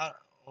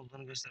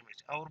olduğunu göstermek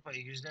için.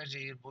 Avrupa'yı yüzlerce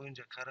yıl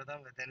boyunca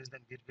karadan ve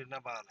denizden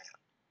birbirine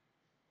bağlayan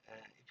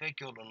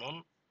İpek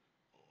yolunun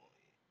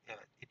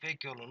evet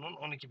İpek yolunun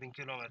 12.000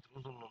 kilometre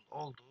uzunluğunda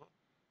olduğu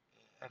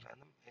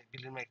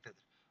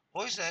bilinmektedir.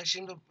 Oysa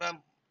şimdi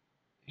ben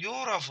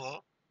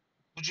Yurafu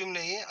bu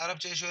cümleyi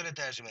Arapçaya şöyle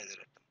tercüme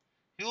ederim.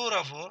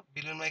 Yurafu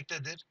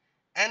bilinmektedir.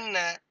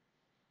 Enne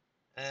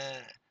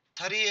e,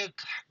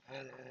 tarik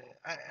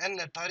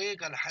enne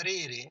tarikal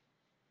hariri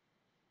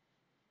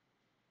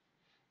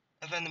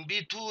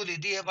bir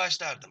tuğli diye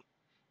başlardım.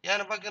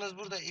 Yani bakınız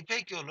burada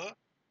İpek yolu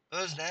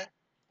özne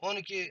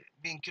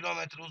 12.000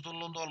 kilometre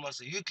uzunluğunda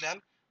olması yüklem.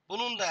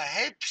 Bunun da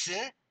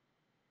hepsi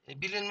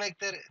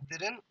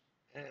bilinmektedir'in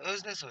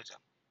öznesi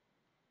hocam.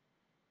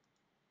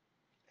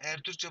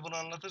 Eğer Türkçe bunu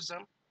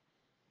anlatırsam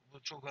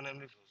bu çok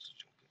önemli bir husus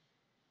çünkü.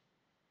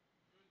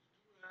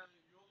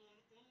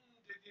 Yolun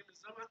dediğimiz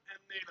zaman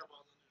emneyle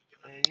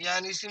bağlanıyor.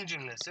 Yani isim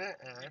cümlesi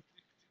evet.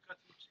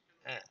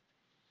 Evet.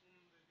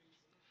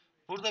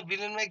 Burada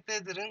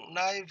bilinmektedir'in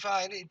naib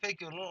faili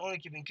İpek yolunun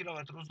 12.000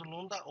 kilometre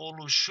uzunluğunda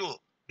oluşu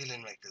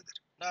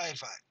bilinmektedir. Naib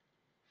fail.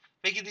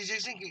 Peki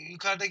diyeceksin ki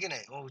yukarıdaki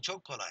ne? O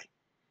çok kolay.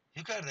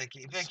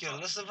 Yukarıdaki İpek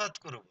yolunun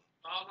sıfat grubu.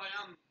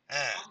 Bağlayan.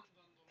 Evet.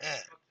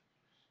 Evet.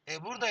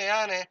 Burada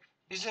yani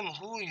bizim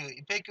hu'yu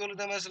İpek yolu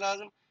demesi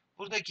lazım.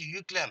 Buradaki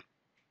yüklem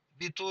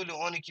bir tuğlu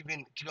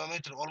 12.000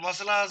 kilometre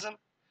olması lazım.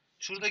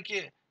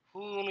 Şuradaki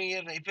hu'nun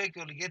yerine İpek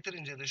yolu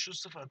getirince de şu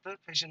sıfatı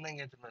peşinden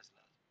getirmesi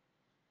lazım.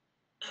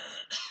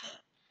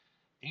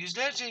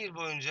 Yüzlerce yıl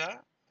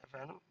boyunca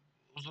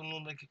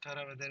uzunluğundaki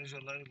kara ve deniz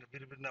yollarıyla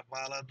birbirine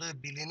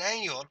bağladığı bilinen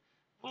yol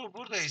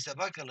burada ise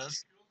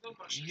bakınız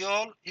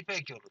yol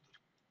İpek yoludur.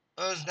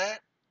 Özne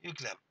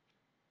yüklem.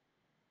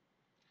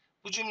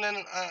 Bu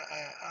cümlenin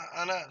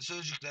ana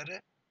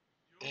sözcükleri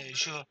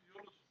şu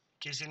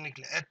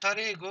kesinlikle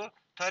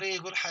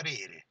tarigul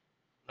hariri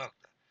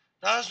nokta.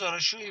 Daha sonra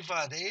şu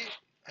ifadeyi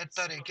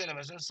et-tarik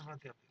kelimesinin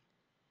sıfatı yapıyor.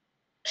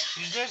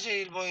 Yüzlerce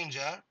yıl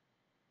boyunca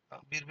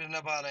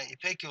birbirine bağlayan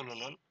İpek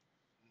yolunun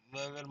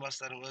müevvel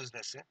masların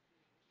öznesi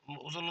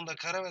uzunluğunda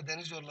kara ve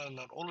deniz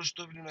yollarından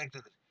oluştuğu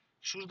bilinmektedir.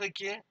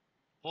 Şuradaki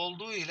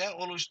olduğu ile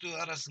oluştuğu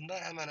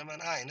arasında hemen hemen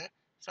aynı.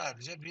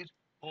 Sadece bir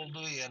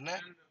olduğu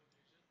yerine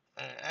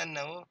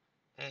ennehu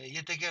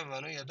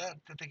yetekevvenu ya da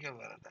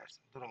tetekevvenu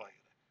dersin duruma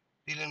göre.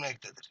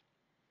 Bilinmektedir.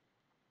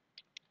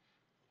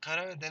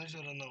 Kara ve deniz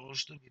yolundan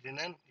oluştuğu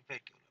bilinen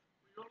İpek yolu.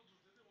 Yoldur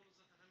dedi, onu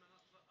zaten hemen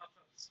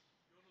atarız.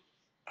 Yoludur.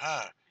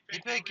 Ha,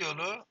 İpek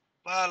yolu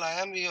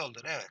bağlayan bir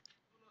yoldur. Evet.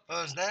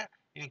 Özne,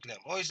 yüklem.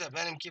 Oysa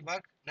benimki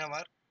bak ne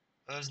var?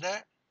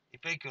 Özne,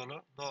 İpek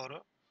yolu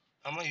doğru.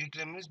 Ama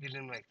yüklemimiz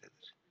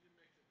bilinmektedir.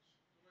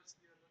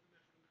 Dolayısıyla diğerleri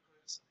mefhulün bir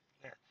kayısı.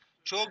 Evet.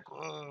 Çok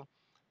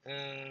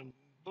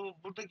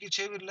buradaki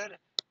çeviriler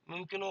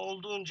mümkün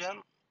olduğunca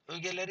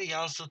ögeleri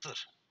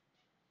yansıtır.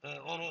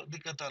 Onu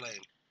dikkate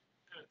alayım.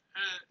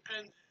 Evet.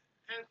 En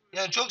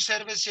Yani çok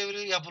serbest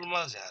çeviri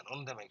yapılmaz yani.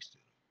 Onu demek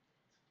istiyorum.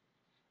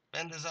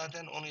 Ben de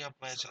zaten onu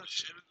yapmaya sana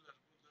çalışıyorum. çeviriler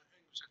burada,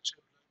 en güzel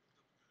çeviriler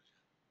burada bu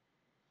göreceğim.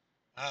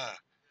 Ha,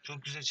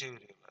 çok güzel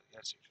çeviriyorlar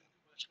gerçekten.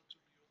 Başka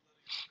türlü yolları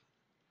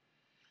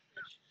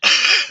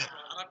yok.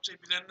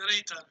 Arapçayı bilenlere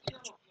hitap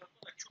ediyor.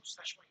 Bana çok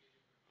saçma geliyor.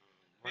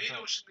 Neydi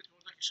Bakalım. o şimdi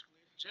oradaki şık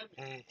neydi? Cem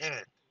mi?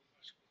 Evet.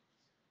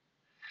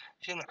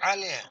 Şimdi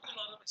Ali.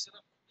 Sorulara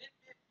mesela ben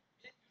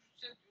yürütsem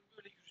diyor,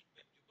 böyle yürütmem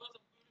diyor.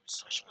 Bazen böyle bir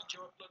saçma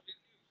cevaplar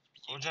veriliyor.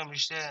 Hocam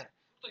işte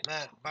Buradaki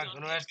ben bak Kur'an'da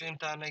üniversite diyor,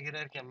 imtihanına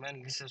girerken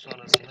ben lise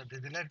sonrasında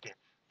dediler ki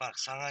bak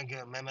sana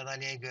Mehmet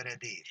Ali'ye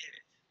göre değil.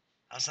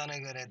 Hasan'a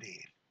göre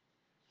değil.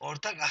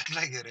 Ortak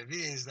akla göre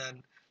bir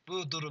insan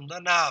bu durumda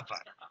ne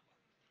yapar?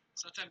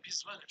 Zaten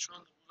biz var ya şu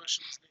anda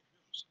uğraşımız ne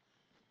biliyor musun?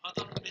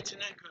 Adamın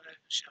metine göre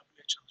şey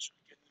yapmaya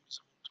çalışıyoruz. Kendimizi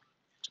kontrol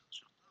etmeye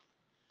çalışıyoruz. Tamam mı?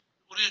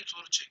 Oraya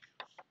doğru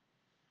çekiyoruz.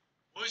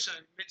 Oysa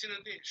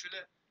metine değil.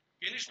 Şöyle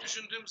geniş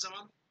düşündüğüm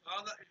zaman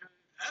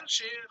her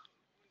şeye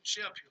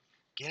şey yapıyor.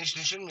 Geniş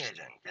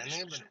düşünmeyeceksin. Geniş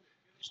Kendini böyle.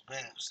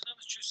 düşünmüyor. Ve bu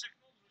sınavı çözsek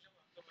ne olur hocam?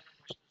 Aklımdan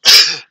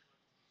başlasın.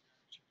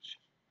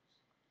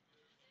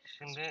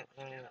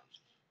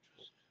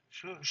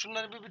 şimdi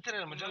şunları bir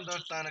bitirelim hocam.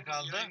 4 tane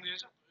kaldı.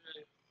 Yayınlayacağım.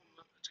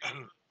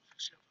 Ondan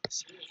şey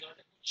yaparız.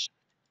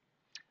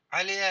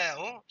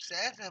 Aliye'u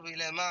se'ethebu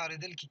ile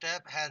ma'ridil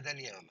kitab hadel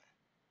yevme.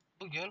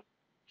 Bugün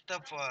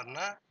kitap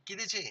fuarına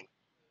gideceğim.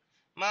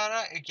 Ma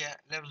ra'ike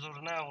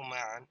levzurnahu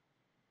ma'an.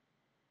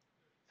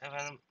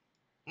 Efendim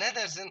ne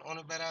dersin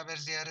onu beraber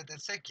ziyaret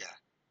etsek ya?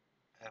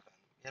 Efendim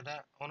ya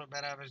da onu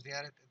beraber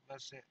ziyaret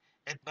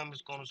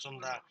etmemiz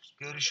konusunda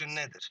görüşün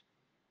nedir?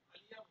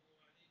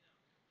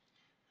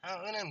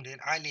 Ha önemli değil.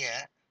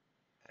 Aliye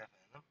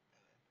efendim evet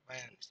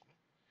bayan ismi.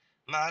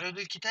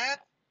 Ma'ridil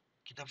kitap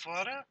kitap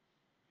fuarı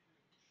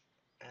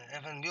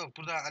efendim yok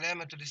burada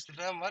alametül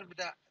istifham var bir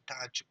de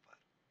taaccüp var.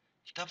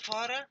 Kitap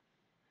fuarı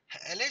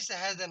eleyse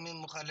hâze min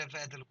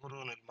muhalefetil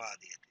kurunil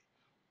madiyeti.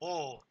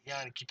 O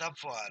yani kitap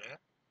fuarı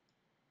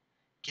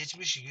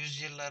geçmiş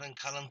yüzyılların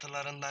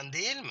kalıntılarından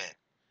değil mi?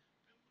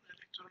 Ben bunu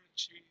elektronik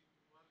şey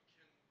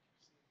varken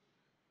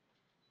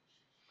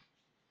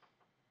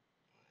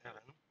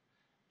Efendim,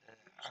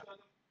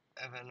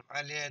 efendim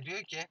Ali'ye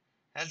diyor ki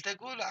hel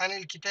tekul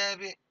anil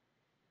kitabi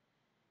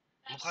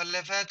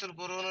muhalefetil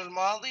kurunil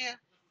madiye.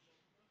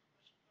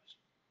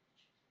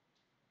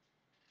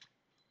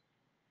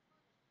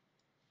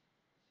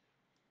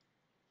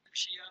 Bir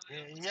şey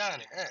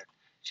Yani evet.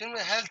 Şimdi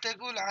hel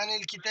tekul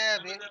anil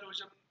kitabi. Mehmet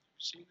hocamın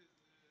şeyini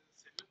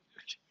seviyorum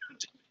diyor ki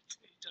önce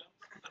metni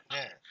icabında.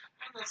 Evet.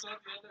 Ondan sonra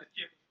diğerleri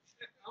geliyor.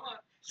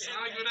 Ama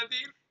sana göre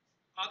değil,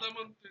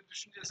 adamın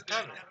düşüncesine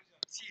Tabii. göre.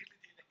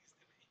 sihirli değnek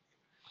istemeyin.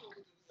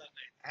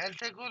 Hel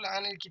tekul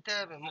anil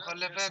kitabi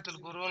muhalefetil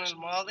kurunil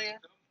madiye.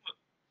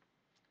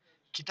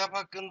 Kitap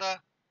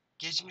hakkında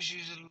geçmiş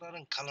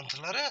yüzyılların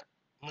kalıntıları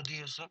mı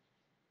diyorsun?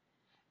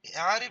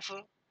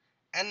 Arifu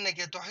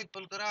enneke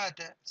tuhibbul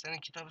kıraate. Senin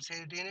kitabı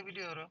sevdiğini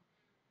biliyorum.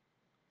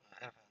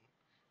 Efendim.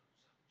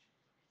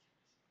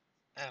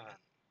 Efendim.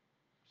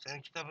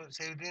 Senin kitabı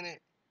sevdiğini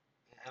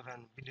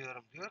efendim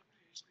biliyorum diyor.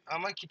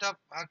 Ama kitap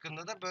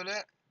hakkında da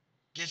böyle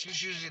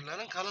geçmiş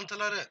yüzyılların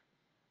kalıntıları,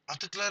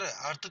 atıkları,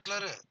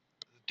 artıkları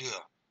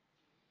diyor.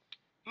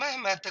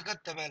 Mehme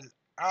tekattemel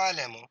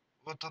alemu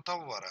ve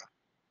tatavvara.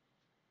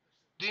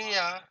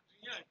 Dünya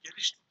Dünya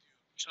gelişti diyor.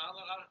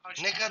 Çağlar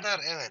aştı. ne kadar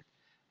evet.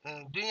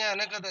 Dünya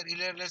ne kadar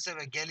ilerlese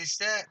ve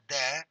gelişse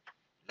de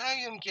la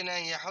yumkinen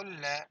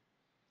yahille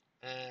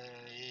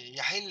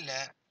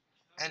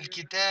el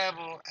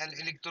kitabu el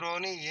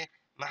elektroniyi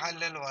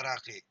mahallel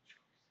varaki.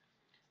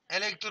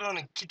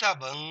 Elektronik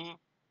kitabın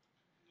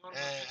Normal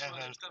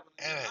efendim, kitabın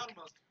evet. yerini almaz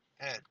diyor.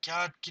 Evet,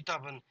 kağıt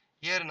kitabın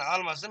yerini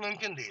alması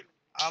mümkün değil.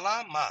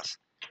 Alamaz.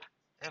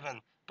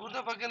 Efendim,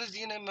 burada bakınız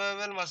yine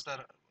müevvel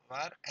mastar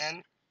var.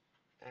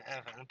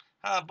 Efendim.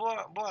 Ha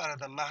bu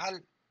arada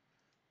mahal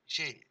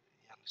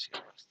yanlış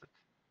bastık.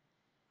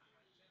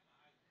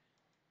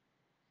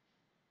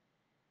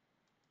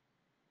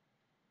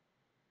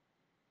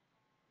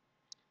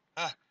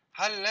 Ha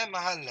halle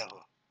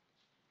mahallehu.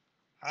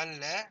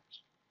 Halle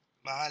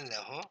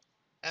mahallehu.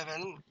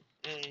 Efendim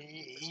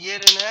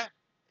yerine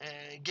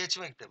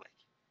geçmek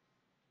demek.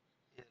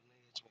 Yerine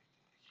geçmek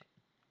demek.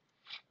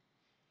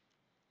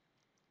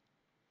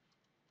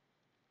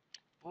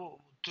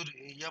 Bu tür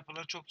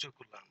yapılar çokça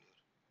kullanılıyor.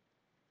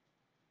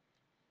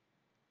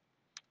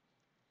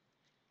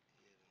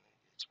 Yerine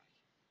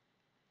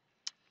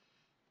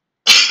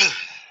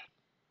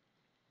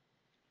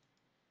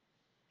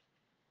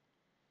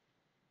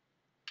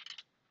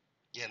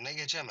yerine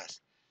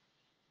geçemez.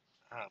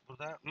 Ha,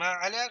 burada ma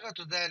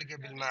alakatu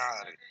zalike bil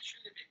ma'arif. Ben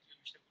şöyle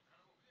bekliyorum işte buradan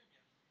okuyorum ya.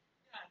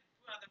 Yani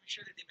bu adamın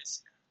şöyle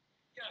demesi lazım.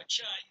 Ya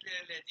çağ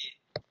ilerledi.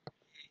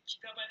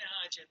 Kitaba ne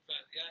hacet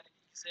var? Yani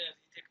bilgisayar,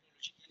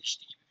 teknoloji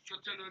gelişti gibi bir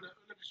Zaten öyle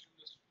bir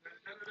cümle.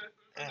 Ben öyle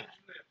Evet. bir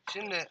cümle yaptım.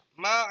 Şimdi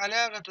ma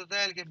alakatu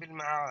zalike bil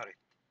ma'arif.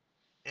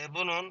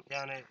 Bunun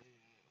yani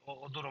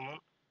o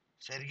durumun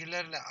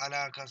sergilerle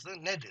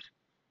alakası nedir?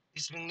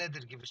 İsmin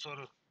nedir gibi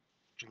soru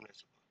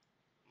cümlesi bu.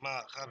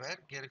 Ma haber,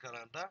 geri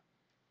kalan da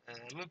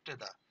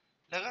müpteda.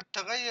 Lekad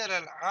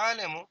tegayyerel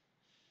alemu,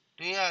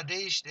 dünya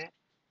değişti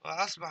ve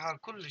asbahal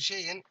kulli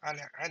şeyin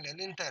alel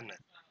internet.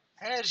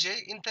 Her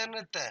şey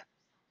internette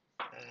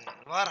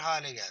var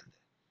hale geldi.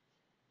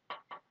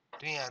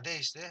 Dünya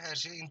değişti, her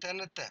şey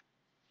internette.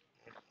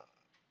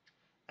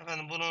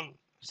 Efendim bunun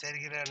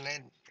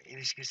sergilerle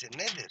ilişkisi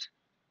nedir?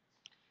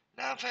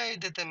 La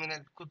faidete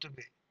minel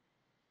kutubi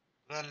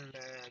vel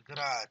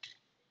kıraat.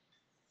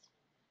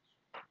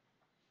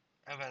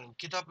 Efendim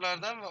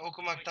kitaplardan ve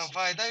okumaktan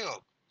fayda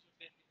yok.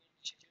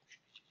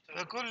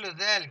 Ve kullu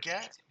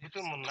zelke,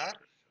 bütün bunlar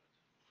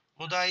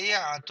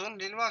mudayyiatun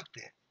lil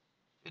vakti.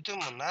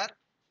 Bütün bunlar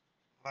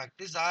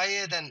vakti zayi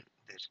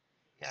edendir.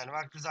 Yani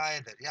vakti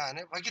zayi eder.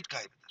 Yani vakit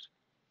kaybıdır.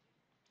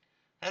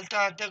 Hel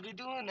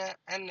ta'tekidûne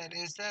ennel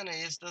insâne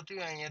yestatî'u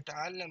en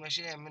yetealleme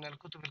şeyen minel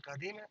kutubil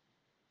kadîme.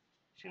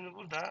 Şimdi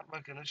burada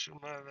bakınız şu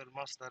müevvel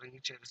masların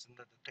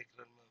içerisinde de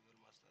tekrar müevvel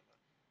maslar var.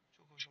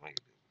 Çok hoşuma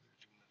gidiyor bu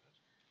cümleler.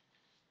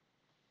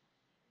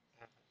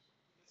 Evet.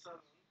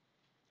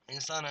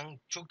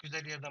 İnsanın çok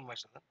güzel yerden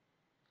başladı.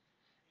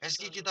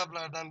 Eski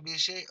kitaplardan bir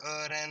şey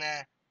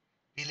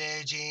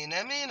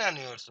öğrenebileceğine mi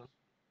inanıyorsun?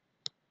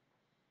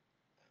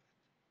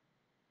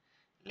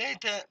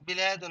 ليت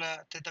بلادنا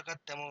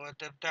تتقدم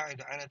وتبتعد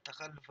عن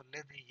التخلف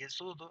الذي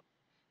يسود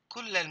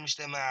كل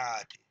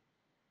المجتمعات.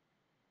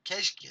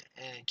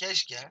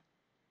 Keşke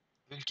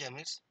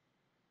ülkemiz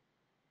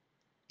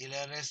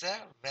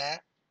ilerlese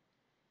ve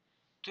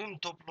tüm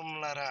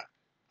toplumlara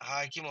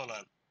hakim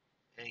olan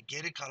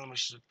geri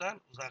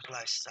kalmışlıktan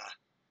uzaklaşsa.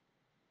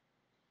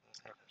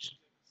 Evet.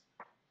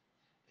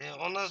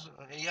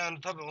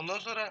 Yani tabii ondan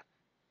sonra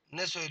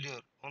ne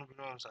söylüyor onu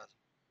bilmemiz lazım.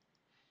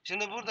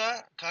 Şimdi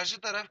burada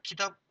karşı taraf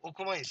kitap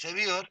okumayı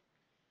seviyor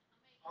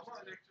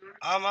Ama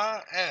elektronik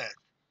ama evet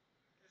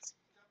eski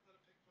kitapları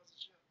pek fazla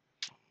şey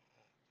yapmıyor.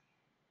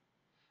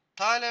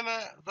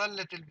 taleme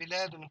zalletil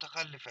biladu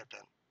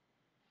mutekallifeten.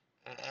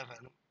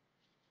 Efendim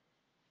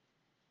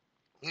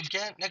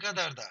ülke ne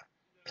kadar da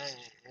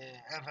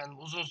efendim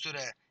uzun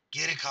süre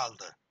geri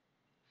kaldı.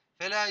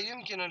 Fela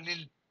yumkinu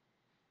lil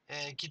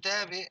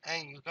kitabi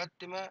en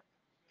yukaddime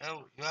ev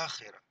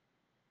yuakhira.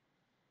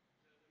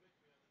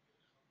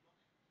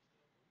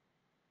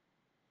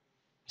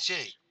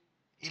 Şey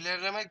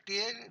ilerlemek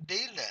değil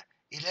de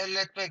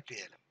ilerletmek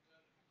diyelim.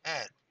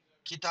 Evet.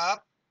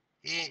 Kitap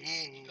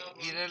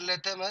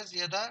ilerletemez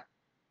ya da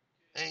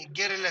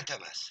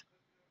geriletemez.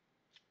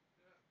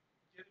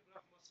 Geri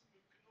bırakması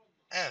mümkün olmaz.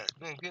 Evet,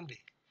 mümkün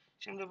değil.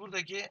 Şimdi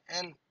buradaki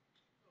en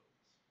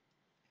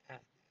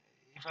evet,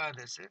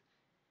 ifadesi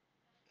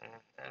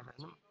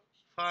efendim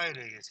fail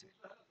ögesi.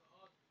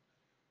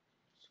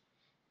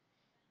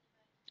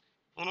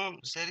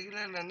 Bunun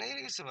sergilerle ne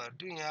ilgisi var?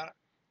 Dünya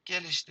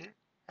gelişti.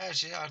 Her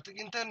şey artık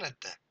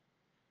internette.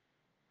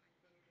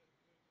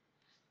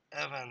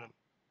 Efendim.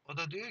 O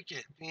da diyor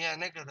ki dünya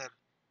ne kadar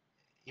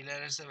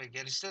ilerlese ve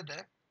gelişse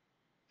de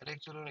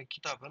elektronik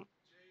kitabın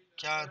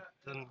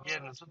kağıdın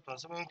yerini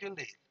tutması mümkün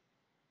değil.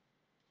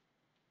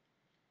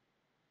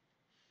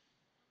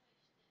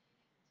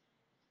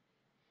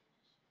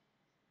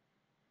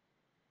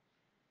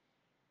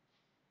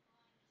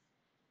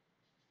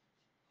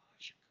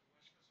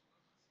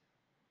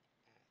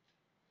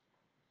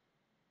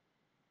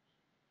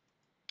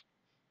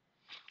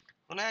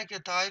 هناك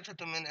طائفة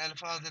من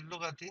ألفاظ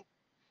اللغة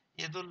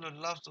يدل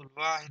اللفظ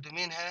الواحد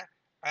منها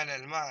على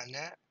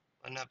المعنى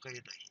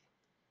ونقيضه.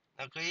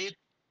 Nakid,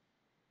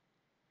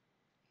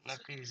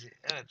 nakizi.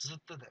 Evet,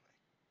 zıttı demek.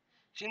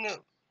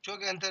 Şimdi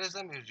çok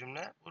enteresan bir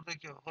cümle.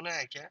 Buradaki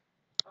hunake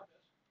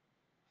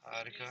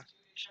harika.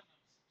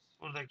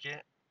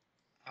 Buradaki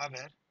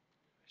haber.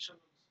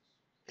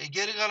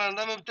 Geri kalan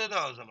da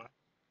müpteda o zaman.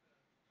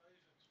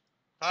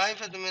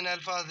 Taifetü min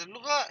elfazil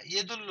luga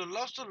yedullu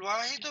lafzul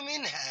vahidu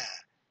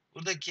minha.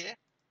 Buradaki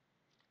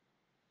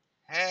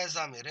he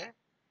zamiri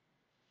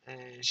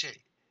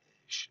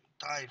şu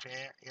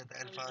taifeye ya da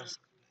elfaz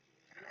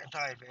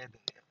taifeye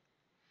dönüyor.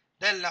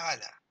 Delle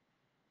ala.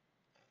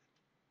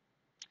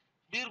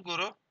 Bir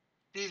grup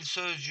dil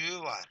sözcüğü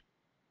var.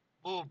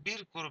 Bu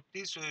bir grup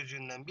dil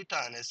sözcüğünden bir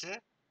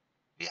tanesi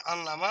bir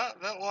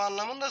anlama ve o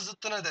anlamın da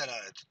zıttına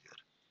delalet ediyor.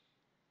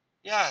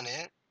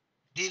 Yani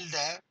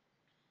dilde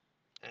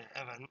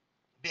efendim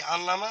bir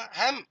anlama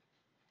hem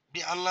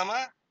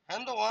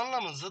de o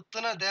anlamın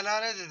zıttına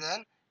delalet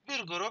eden bir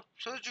grup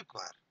sözcük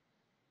var.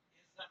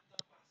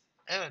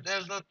 Evet,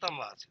 evzattan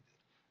bahsediyor.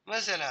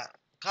 Mesela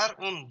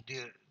karun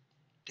diyor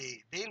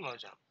değil mi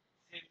hocam?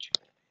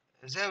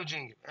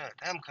 Zevcin gibi. Evet,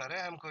 hem karı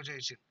hem koca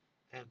için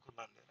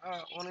kullanılıyor.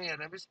 Ama onun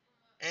yerine biz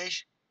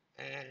eş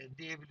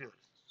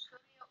diyebiliyoruz.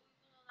 Soruya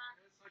uygun olan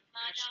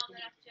mana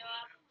olarak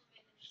cevabı mı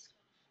verilmiş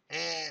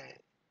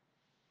sorusu?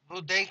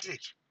 Bu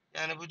denklik.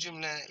 Yani bu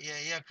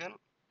cümleye yakın,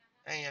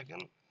 en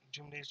yakın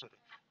cümleyi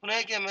soruyor.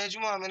 Hunake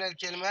mecmua minel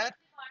kelimat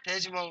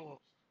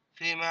tecma'u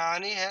fi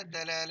maaniha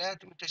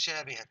delalat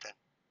müteşabiheten.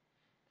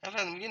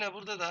 Efendim yine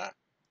burada da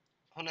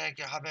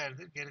hunake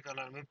haberdir. Geri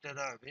kalan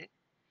müpteda bey.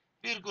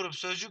 Bir grup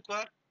sözcük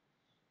var.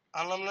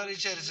 Anlamları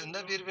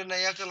içerisinde birbirine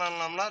yakın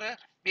anlamları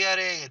bir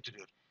araya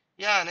getiriyor.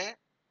 Yani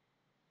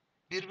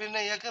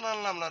birbirine yakın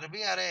anlamları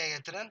bir araya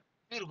getiren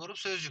bir grup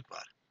sözcük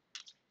var.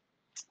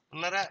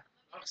 Bunlara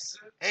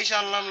eş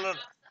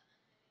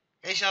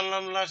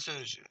anlamlılar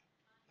sözcüğü.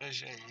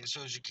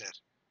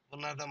 Sözcükler.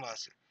 Bunlardan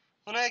bahsediyor.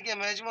 Hunake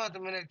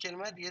mecmuatun minel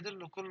kelimat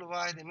yedullu kullu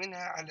vahidi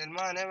minha alel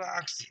mane ve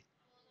aksi.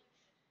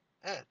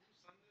 Evet.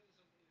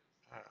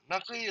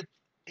 Nakıyet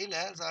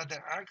ile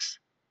zaten aks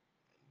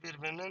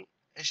birbirinin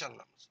eş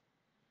anlamlısı.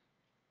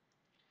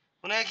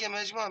 Hunake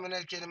mecmua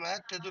minel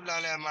kelimat tedullu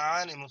ala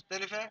maani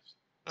muhtelife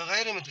ve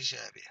gayri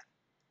müteşabihe.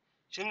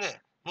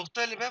 Şimdi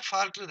muhtelife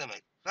farklı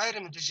demek. Gayri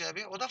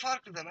müteşabih o da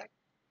farklı demek.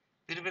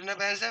 Birbirine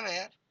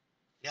benzemeyen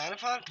yani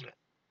farklı.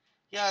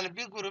 Yani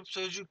bir grup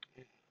sözcük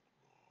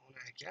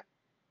hunake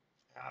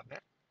haber.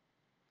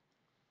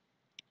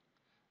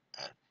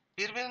 Evet.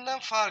 Birbirinden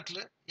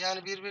farklı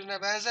yani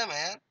birbirine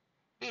benzemeyen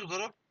bir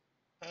grup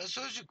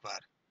sözcük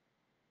var.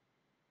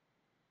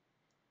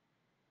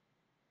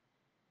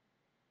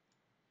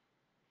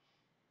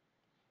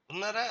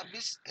 Bunlara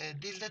biz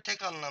dilde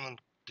tek anlamın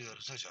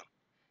diyoruz hocam.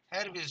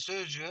 Her bir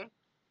sözcüğün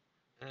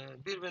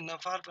birbirinden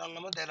farklı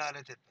anlama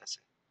delalet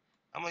etmesi.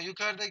 Ama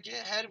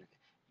yukarıdaki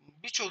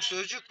birçok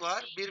sözcük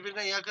var.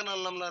 Birbirine yakın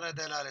anlamlara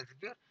delalet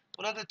ediyor.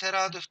 Buna da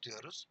teradüf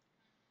diyoruz.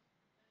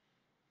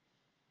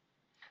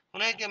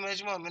 Hunayke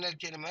mecmu minel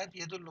kelimat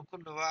yedullu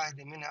kullu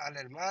vahidi minha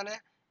alel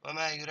mane ve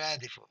ma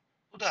yuradifu.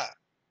 Bu da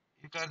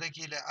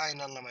yukarıdakiyle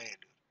aynı anlama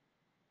geliyor.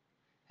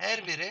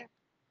 Her biri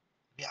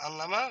bir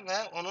anlama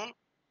ve onun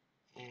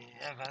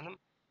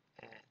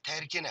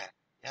terkine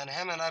yani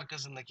hemen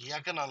arkasındaki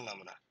yakın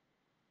anlamına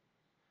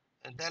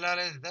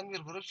delalet eden bir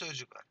grup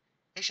sözcük var.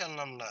 Eş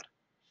anlamlılar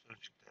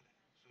sözcükleri.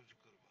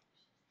 Sözcük grubu.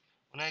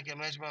 Hunayke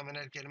mecmu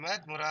minel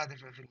kelimat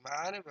muradife fil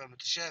maani ve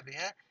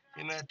müteşabihe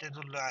bima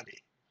tedullu aleyh.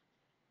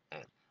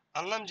 Evet.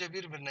 Anlamca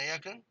birbirine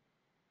yakın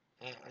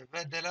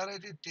ve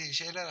delalet ettiği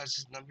şeyler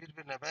açısından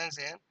birbirine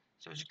benzeyen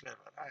sözcükler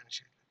var. Aynı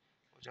şeyler.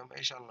 Hocam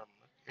eş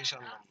anlamlı, eş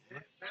anlamlı,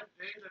 Ben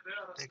B ile B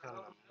arasında tek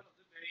anlamlı.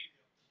 B'yi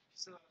yaptım.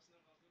 İkisinin arasında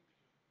kaldığını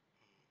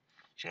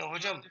biliyorum. Şimdi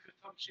hocam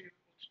Tam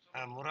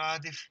oturtamadım.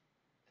 muradif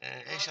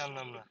eş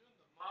anlamlı.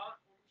 Ma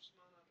olumsuz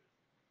mana veriyor.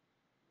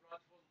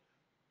 Muradif olmayan.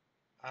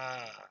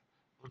 Ha,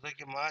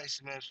 buradaki ma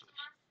ismi mevsul.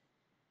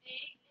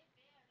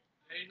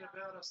 B ile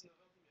B arasında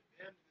kaldım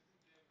ya. B mi dedim,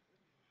 D mi dedim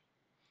bilmiyorum.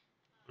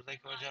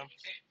 Buradaki hocam.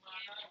 Tek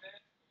mana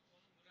ve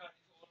onun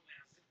muradifi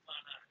olmayan zıt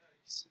mana.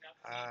 İkisinden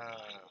Ha.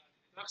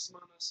 Naks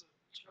manası.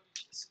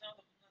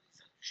 sınavda bunlar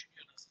insan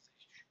düşünüyor nasılsa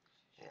hiç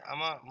düşünmüyor.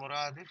 Ama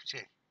muradif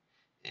şey.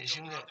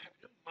 Şimdi Muradif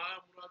biliyor musun?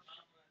 Ma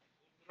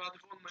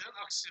muradif olmayan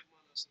aksi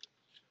manasını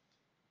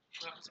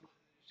Naks manası.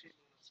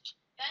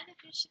 Ben de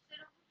bir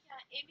şıkları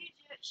okurken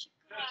emirci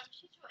şıkkı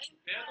varmış. Hiç o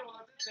emir B de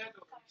olabilir, D de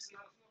olabilir. İkisinin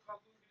arasında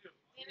kaldığını biliyorum.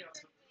 Benim Onu de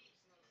yazdım.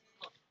 İkisinin arasında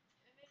kaldım.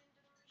 Ömer'in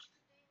durumu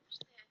müşkül değilmiş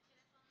de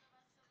telefonla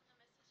WhatsApp'ına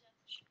mesaj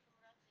atmış Şükrü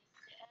Murat'la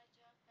ilgili. Eğer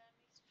cevap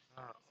vermek istiyorsan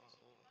ha,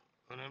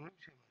 önemli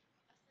bir şey mi?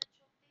 aslında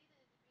çok değil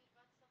de dedi bir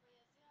WhatsApp'a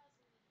yazı yazdım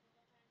dedi. Babam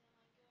her zaman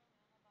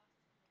görmüyor ona baktım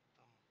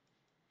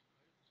dedi.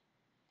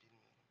 Tamam.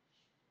 Bilmiyorum.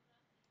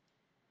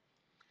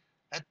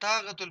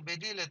 Et-tâgıtul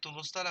bediletu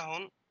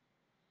mustalahun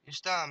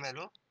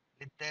يستعمل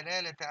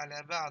للدلالة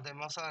على بعض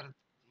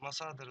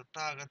مصادر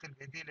الطاقة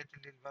البديلة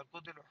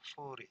للوقود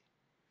الأحفوري.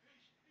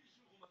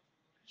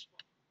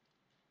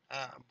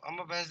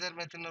 Ama benzer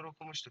metinler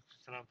okumuştuk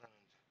sınavdan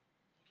önce.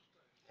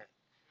 Evet.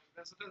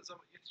 Ben zaten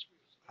zaman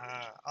yetişmiyoruz.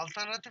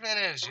 Alternatif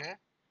enerji.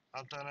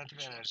 Alternatif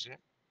enerji.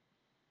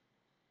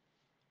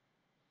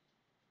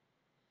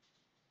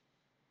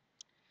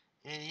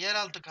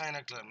 Yeraltı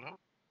kaynaklarının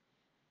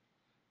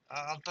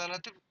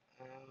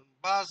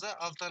bazı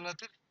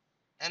alternatif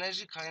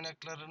enerji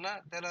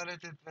kaynaklarına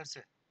delalet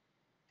etmesi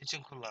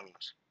için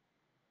kullanılır.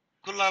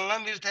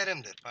 Kullanılan bir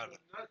terimdir. Pardon.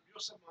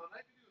 Yoksa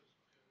manayı biliyoruz.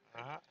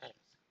 Aha, evet.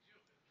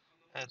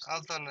 Evet,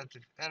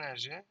 alternatif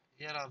enerji,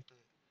 yeraltı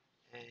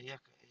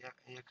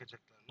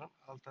yakacaklarının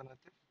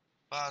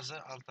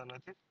bazı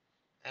alternatif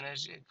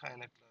enerji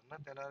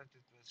kaynaklarına delalet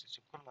etmesi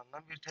için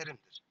kullanılan bir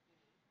terimdir.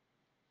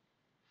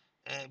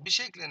 Bir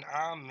şeklin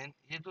ammin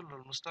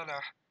yedullul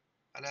mustalah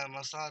ala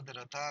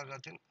masadire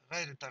tağatin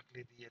gayri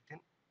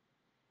taklidiyetin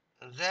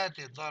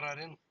zati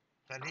zararin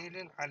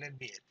kalilin alel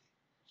biyeti.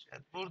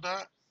 Evet,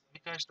 burada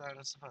birkaç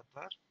tane sıfat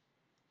var.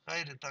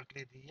 Gayri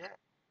taklidiye,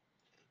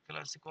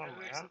 klasik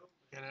olmayan,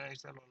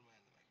 geleneksel olmayan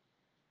demek.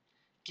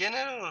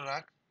 Genel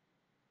olarak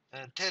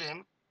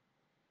terim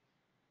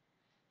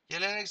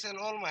geleneksel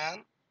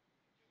olmayan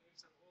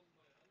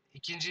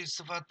ikinci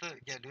sıfatı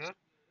geliyor.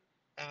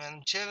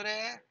 Efendim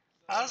çevreye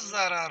az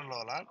zararlı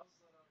olan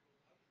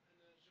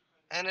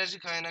enerji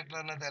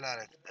kaynaklarına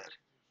delalet eder.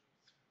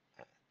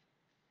 Evet.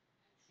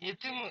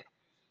 Yetim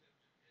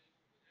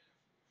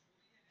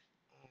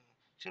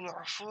Şimdi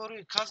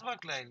uhfuri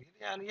kazmakla ilgili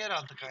yani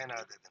yeraltı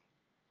kaynağı dedim.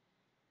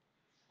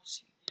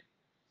 Fosil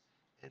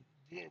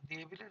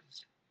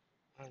Diyebiliriz.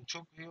 Yani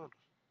çok iyi olur.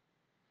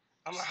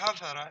 Ama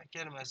hafara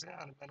kelimesi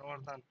hani ben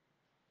oradan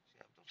şey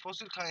yaptım.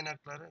 Fosil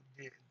kaynakları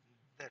deriz.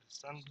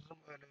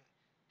 Sanırım öyle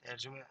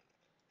tercüme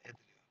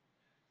ediliyor.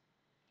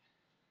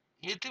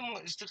 Yetimu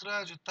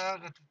istikracu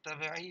tâgati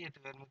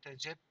tabi'iyyeti vel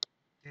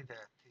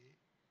müteceddidati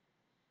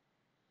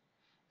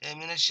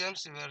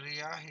mineşşemsi vel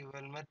riyahi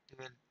vel meddi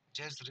vel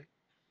cezri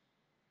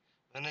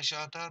ve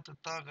neşatatı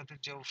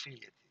tâgati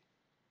cevfiyyeti.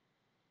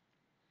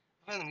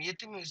 Efendim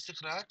yetimu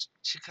istikraç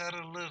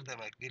çıkarılır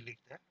demek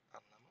birlikte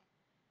anlamı.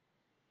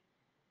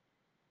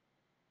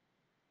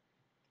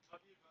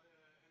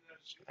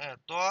 Evet,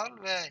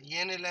 doğal ve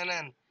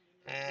yenilenen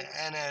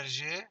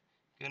enerji,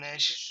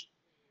 güneş,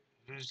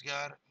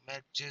 rüzgar,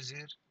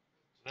 cezir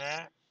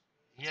ve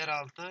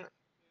yeraltı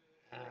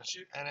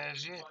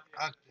enerji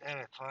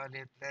evet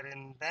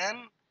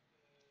faaliyetlerinden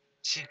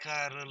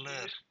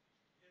çıkarılır.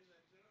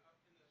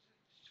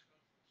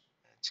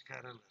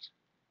 Çıkarılır.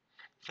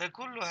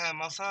 Fekulluha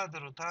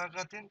masadiru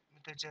takatin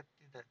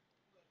müteceddidetin.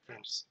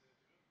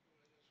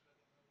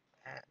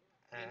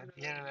 Evet,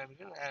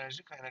 yenilebilir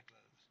enerji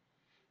kaynaklarıdır.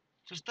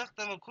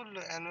 Tüstakdemu kullu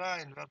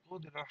enva'il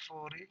vekudil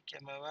uhfuri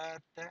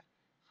kemevâtte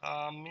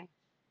hâmin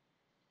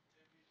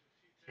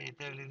fi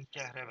tevlid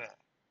kehrebe.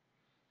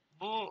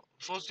 Bu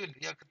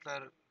fosil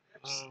yakıtlar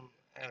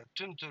evet,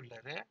 tüm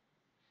türleri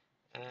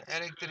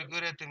elektrik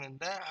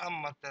üretiminde ham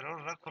madde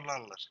olarak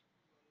kullanılır.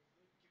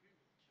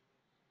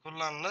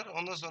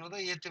 Ondan sonra da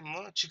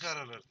yetim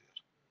çıkarılır diyor.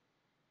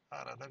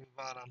 Arada bir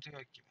bağlantı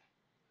yok gibi.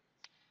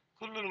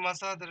 Kullul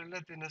masadir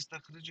illeti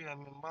nestakhricuha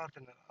min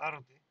batinil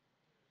ardi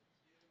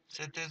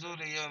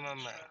setezûle yevmen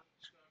ma.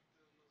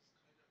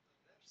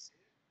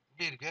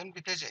 Bir gün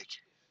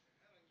bitecek.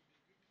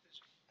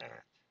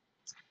 Evet.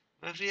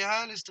 Ve fî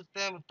hâl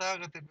istikdâm-ı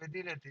tâgati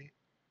bedileti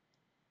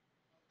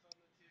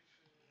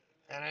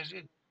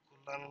enerji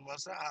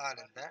kullanılması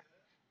halinde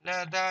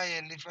la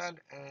daye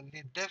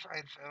li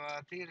def'il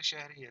fevatir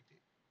şehriyeti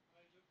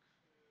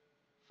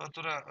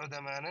fatura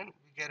ödemenin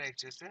bir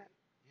gerekçesi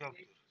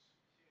yoktur.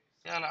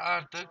 Yani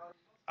artık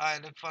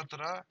aylık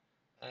fatura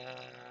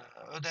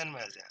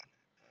ödenmez yani.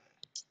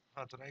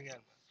 Fatura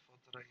gelmez.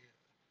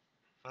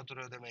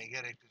 Fatura ödemeyi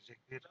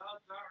gerektirecek bir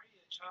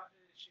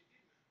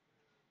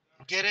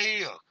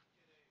gereği yok.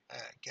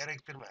 Evet,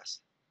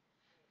 gerektirmez.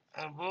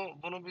 Yani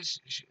bunu biz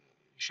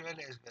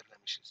şöyle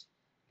ezberlemişiz.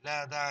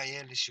 La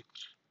daye li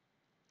şükür.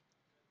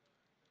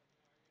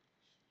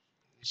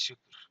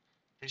 Şükür.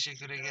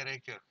 Teşekküre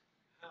gerek yok.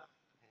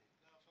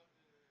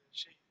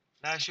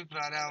 La şükür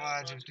ala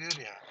vacip diyor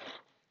ya.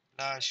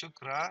 La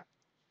şükra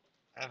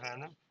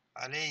efendim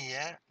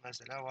aleyye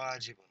mesela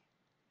vacibun.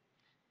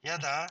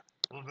 Ya da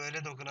bu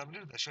böyle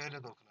dokunabilir de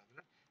şöyle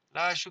dokunabilir.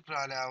 La şükür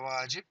ala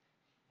vacip.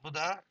 Bu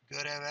da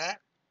göreve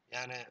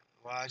yani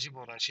vacip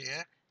olan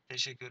şeye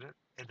teşekkür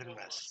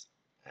edilmez.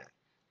 Evet.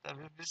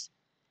 Tabii biz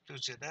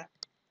Türkçe'de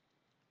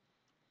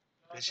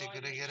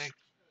teşekküre gerek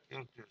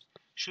yok diyoruz.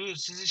 Şu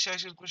sizi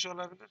şaşırtmış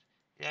olabilir.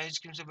 Ya hiç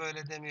kimse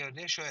böyle demiyor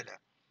diye şöyle.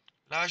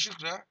 La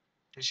şükra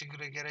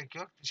teşekküre gerek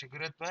yok.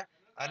 Teşekkür etme.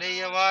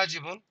 Aleyye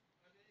vacibun.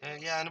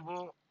 Yani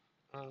bu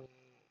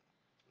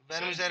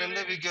benim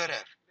üzerimde bir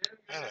görev.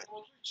 Evet.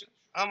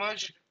 Ama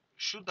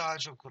şu daha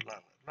çok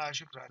kullanılır. La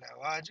şükra ala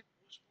vacip.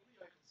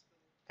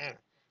 Evet.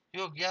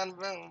 Yok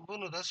yani ben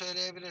bunu da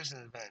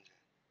söyleyebilirsiniz bence.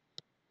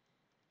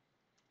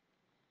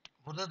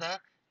 Burada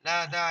da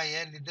la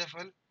daye li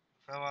defel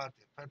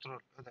fevati fatura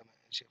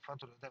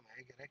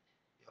ödemeye gerek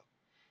yok.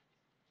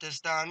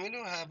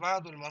 Testamiluha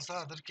ba'dul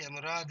masadir ke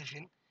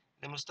muradifin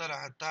li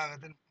mustalahat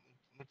tağatil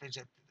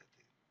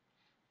müteceddideti.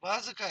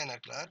 Bazı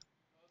kaynaklar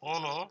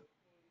onu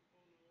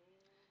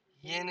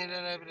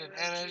yenilenebilir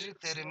enerji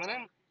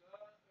teriminin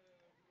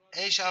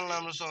eş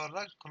anlamlısı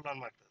olarak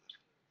kullanmaktadır.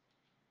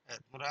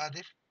 Evet,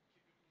 muradif.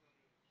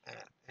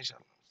 Evet, eş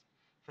anlamlısı.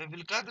 Fe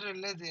bil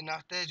kadrillezî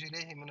nahtâcu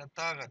ileyhi minet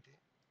tâgati.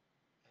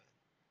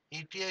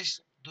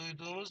 İhtiyaç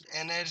duyduğumuz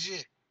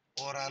enerji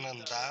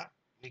oranında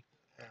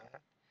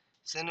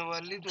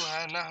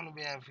senuvelliduha nahnu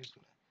bi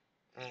enfusina.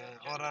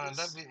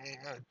 Oranında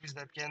evet,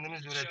 bizzat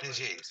kendimiz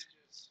üreteceğiz.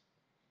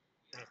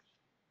 Evet.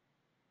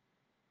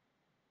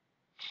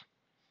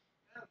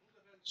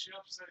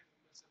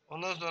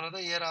 Ondan sonra da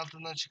yer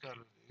altından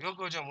çıkarılır. Yok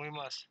hocam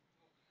uymaz.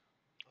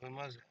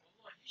 Uymaz ya.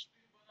 Vallahi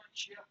hiçbiri bana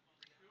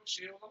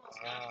şey olamaz.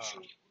 Yani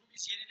çünkü bunu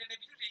biz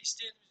yenilenebilir ya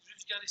istediğimiz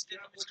rüzgar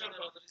istediğimiz kadar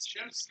alırız.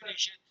 İstediğimiz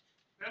güneşe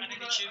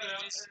hani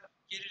çeviririz,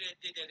 geri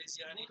reddederiz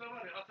yani. Burada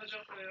var ya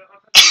atacak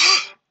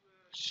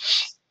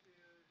şans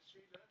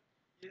yenilenebilir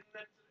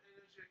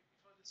enerji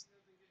ifadesi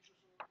nereden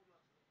geçiyorsa onu atalım.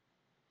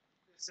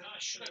 Mesela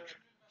Şurada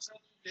küllül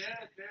masadır.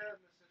 değer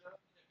mesela.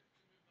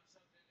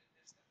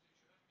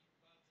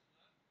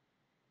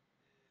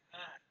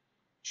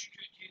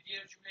 Çünkü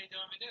diğer cümleyi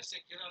devam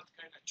edersek yeraltı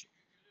kaynak. Çünkü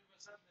küllül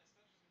mesad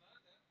nesler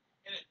şunlar da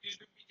evet bir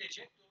gün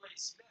bitecek.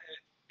 Dolayısıyla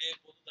evet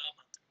B kolu daha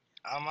mantıklı.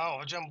 Ama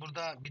hocam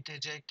burada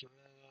bitecek,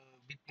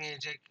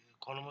 bitmeyecek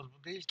konumuz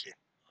bu değil ki.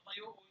 Ama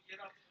yok o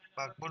yeraltı kaynakları.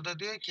 Bak burada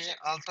diyor ki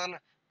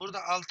bitecek.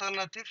 burada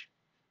alternatif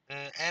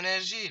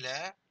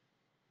enerjiyle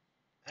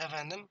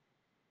efendim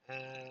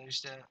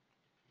işte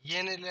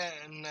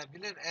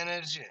yenilenebilir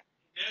enerji.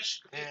 D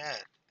şıkkı değil mi?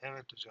 Evet,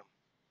 evet hocam.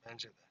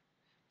 Bence de.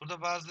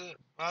 Burada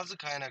bazı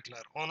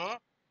kaynaklar onu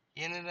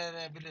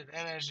yenilenebilir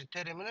enerji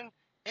teriminin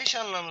eş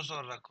anlamlısı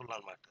olarak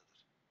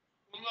kullanmaktadır.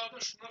 Bunlar da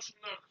şunlardır.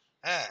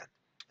 Evet.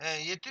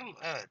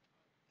 Evet.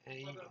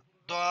 E,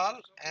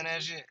 doğal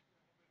enerji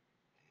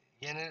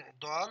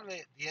doğal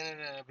ve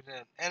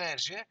yenilenebilir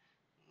enerji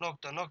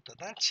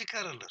noktadan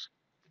çıkarılır.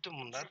 Bütün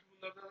bunlar Çünkü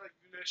bunlarda da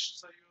güneş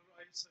sayıyor,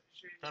 ay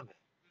sayıyor, tabii.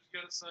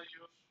 rüzgarı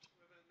sayıyor,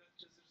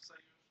 ceziri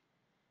sayıyor.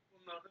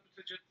 Bunlar da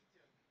müteceddit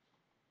yani.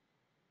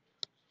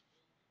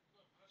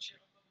 Şey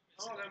anladım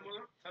Ama mesela.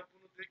 ben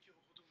bunu direkt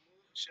okudum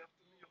mu, şey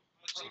yaptım mı yok.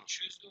 Parçayı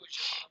çözdü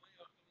hocam ama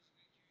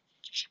aklımızdaki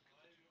iki şıkkı.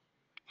 Hayır yok.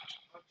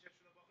 Parçaya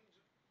şuna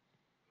bakınca,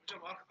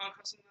 hocam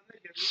arkasından ne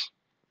geliyor?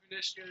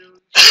 Güneş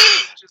geliyor,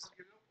 cezir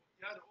geliyor.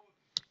 Yani o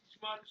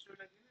icmali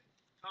söylediğini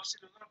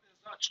tafsil olarak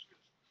biraz daha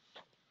açıklıyor.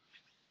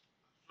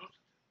 Zor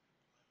zaten.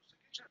 Kolay olsa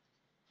geçer.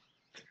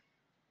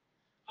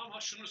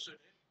 Ama şunu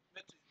söyleyeyim.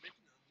 Metni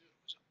anlıyorum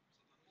hocam.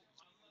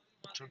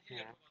 Anladığım Çok halde iyi.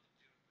 yapamadım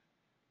diyorum ben.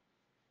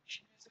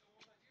 Şimdi mesela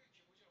orada diyor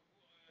ki hocam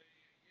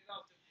bu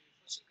yeraltı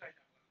fosil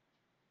kaynakları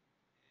diyor.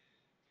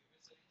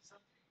 Mesela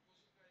insan diyor ki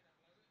fosil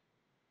kaynakları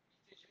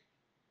bitecek.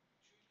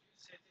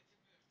 Çünkü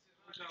sentetik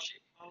ve ırtıra Hocam bir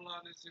şey.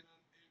 Allah'ın izniyle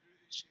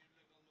Eylül'e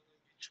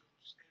kalmadan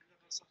geçiyoruz. Eylül'e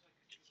kalsak da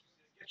geçiyoruz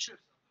diye.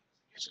 Geçiyoruz Allah'ın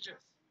izniyle.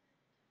 Geçeceğiz.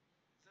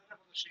 Sen ne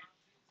kadar şey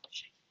Mantığın bir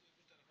şekilde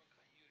öbür tarafa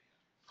kayıyor yani.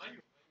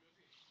 kayıyor. Kaymıyor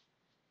değil.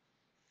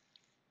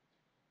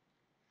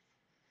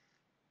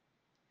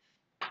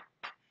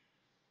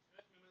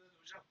 Evet Mehmet Ali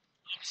hocam.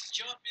 Abi siz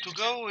cevap verirken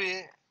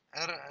تقوي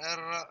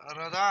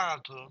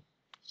الرضاعة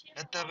Şey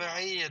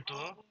التبعية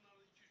Bunlar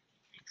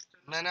iki üç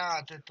tane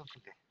مناعة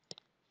الطفل.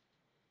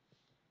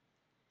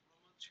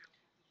 roman şey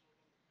yapmakta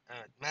zorlandım.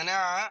 Evet.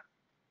 Mena'a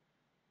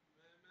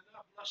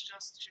Mena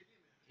bulaşacağız şey değil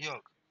mi?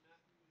 yok.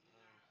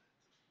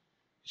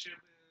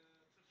 Tıflın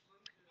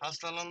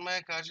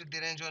Hastalanmaya karşı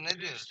direnci o ne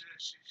diyoruz?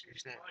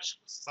 İşte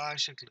bağışıklık sistemi.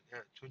 bağışıklık.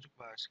 Evet. Çocuk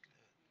bağışıklığı.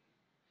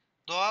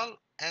 Evet. Doğal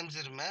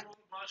emzirme Onu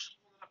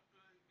bağışıklık olarak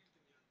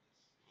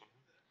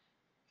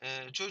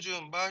bildim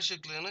çocuğun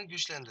bağışıklığını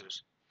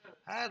güçlendirir. Evet.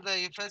 هذا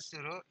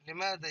يفسر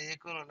لماذا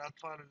يكون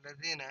الأطفال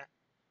الذين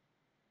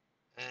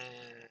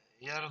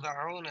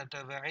يرضعون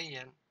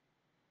تبعيا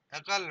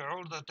أقل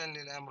عرضة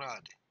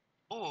للأمراض.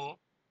 Bu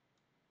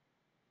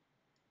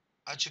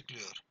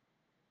açıklıyor.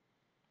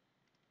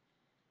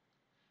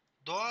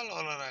 Doğal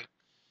olarak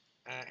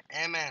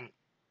emen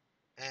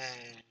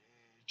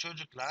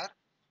çocuklar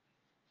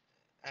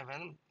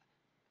efendim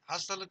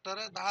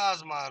hastalıklara daha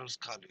az maruz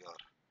kalıyor.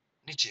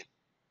 Niçin?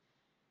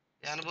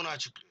 Yani bunu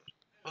açıklıyor.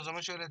 O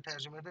zaman şöyle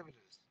tercüme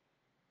edebiliriz.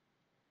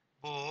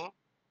 Bu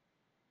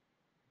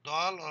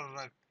doğal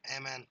olarak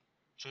emen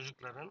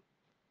çocukların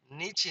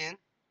niçin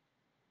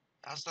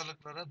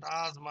hastalıklara daha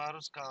az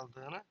maruz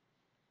kaldığını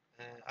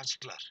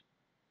açıklar.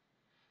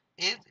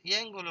 İz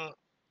yengulu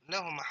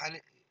lehum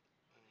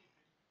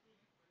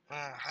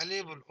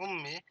halibul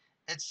ummi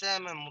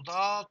ecsamen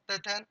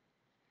mudaddeten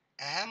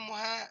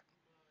ehemmuha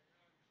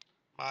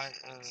ma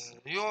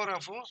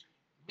yu'rafu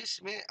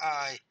bismi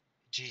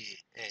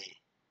IgA.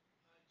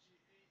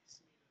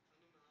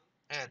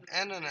 Evet,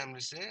 en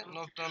önemlisi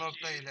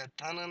nokta ile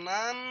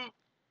tanınan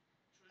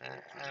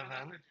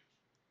efendim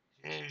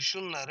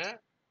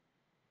şunları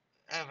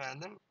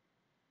efendim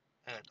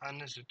evet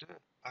anne sütü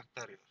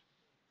aktarıyor.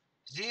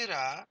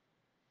 Zira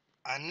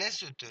anne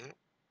sütü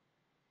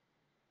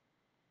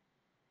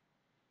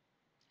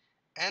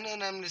en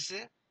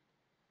önemlisi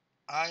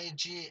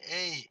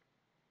IgA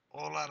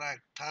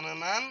olarak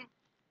tanınan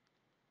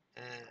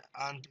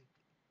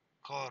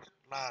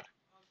antikorlar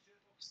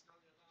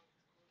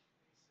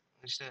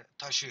işte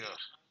taşıyor.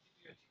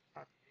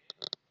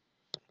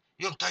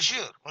 Yok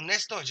taşıyor. O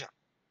nesne hocam.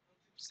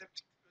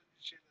 Antiseptik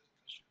şeyleri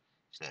taşıyor.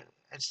 İşte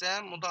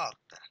eczem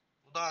mudaat da.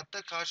 Mudaat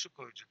da karşı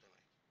koyucu demek.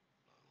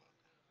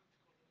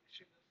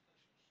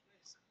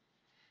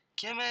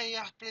 كما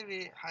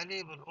يحتوي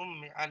حليب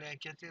الأم على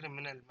كثير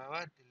من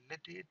المواد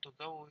التي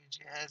تقوي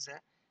جهاز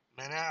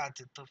مناعة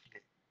الطفل.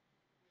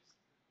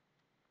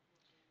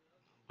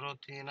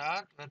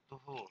 بروتينات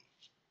والدهون.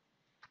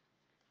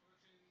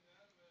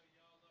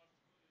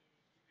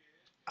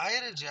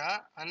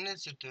 Ayrıca anne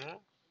sütü,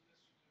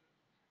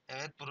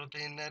 evet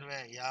proteinler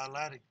ve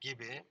yağlar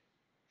gibi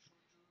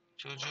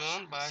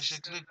çocuğun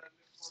bağışıklık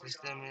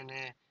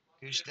sistemini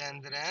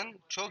güçlendiren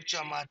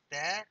çokça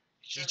madde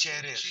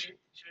içerir.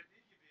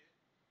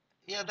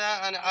 Ya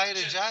da hani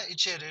ayrıca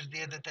içerir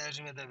diye de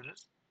tercüme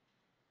edebiliriz.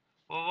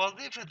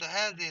 ووظيفة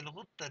هذه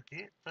الغدة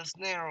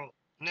تصنيع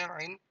نوع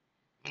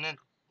من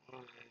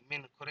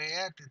من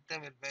كريات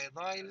الدم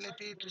البيضاء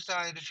التي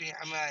تساعد في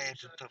حماية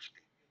الطفل.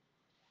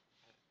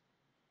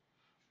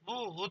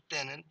 Bu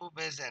guddenin, bu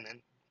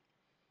bezenin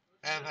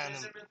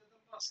efendim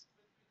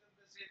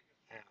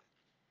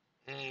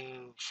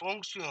evet,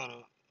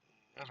 fonksiyonu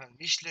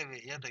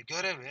işlevi ya da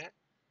görevi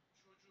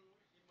çocuğu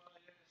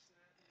himayesine,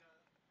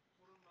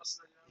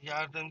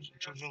 korunmasına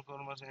çocuğun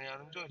korumasına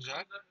yardımcı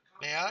olacak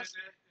kan beyaz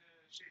ve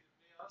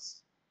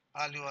beyaz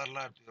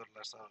alüvarlar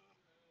diyorlar sanırım.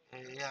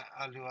 Ya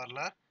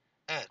alüvarlar.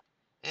 Evet.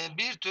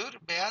 Bir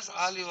tür beyaz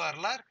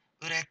alüvarlar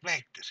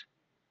üretmektir.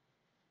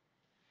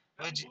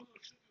 ben Ve bunu çünkü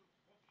koptu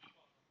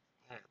bağlam.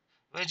 evet.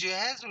 Ve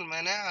cihazul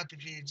menaati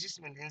fi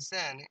cismil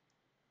insani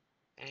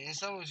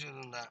insan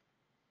vücudunda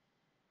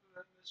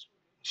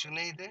şu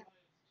neydi?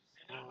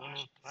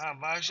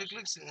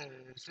 Bağışıklık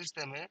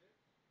sistemi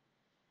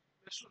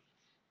Mesul.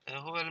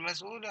 هو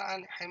المسؤول عن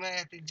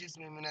حماية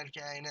الجسم من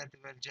الكائنات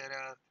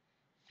والجراثيم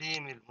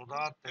Devam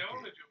المضادة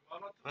ediyor.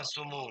 Bağlantı var.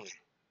 والسموم.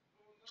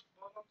 Onlar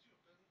bağlantı yok.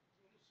 Ben onu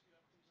yaptım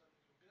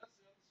zannediyorum. Biraz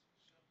yalnız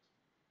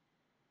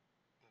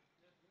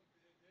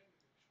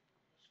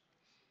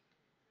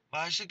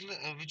şey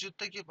yaptım.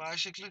 Vücuttaki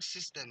bağışıklık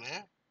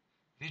sistemi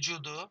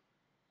vücudu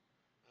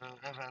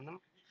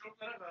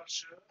Mikroplara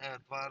karşı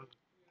evet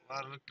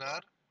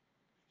varlıklar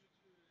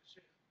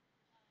şey,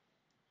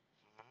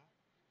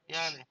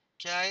 yani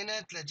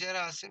kainatla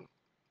cerasim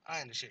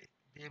aynı şey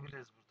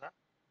diyebiliriz burada.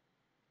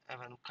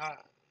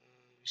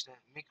 İşte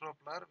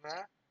mikroplar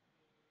ve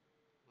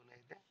bu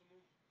neydi?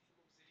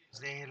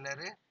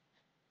 Zehirleri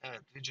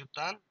evet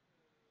vücuttan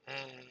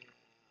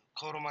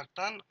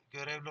korumaktan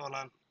görevli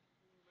olandır.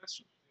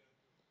 mesul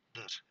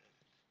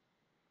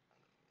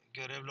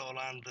Görevli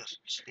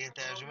olandır diye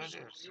tercüme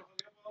ediyoruz.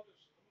 Yukarıya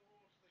bağlıyorsun ama o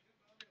ortadakini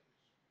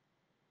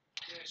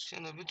bağlayamıyorsun.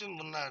 Şimdi bütün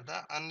bunlar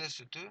da anne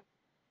sütü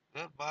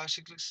ve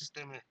bağışıklık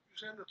sistemi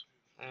Üzerinde duruyoruz.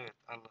 evet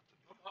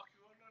anlatılıyor. Ama ak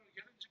yuvarlarına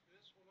gelince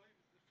biraz olay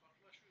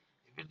farklılaşıyor.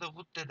 Bir de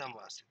Hutte'den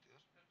bahsediyor.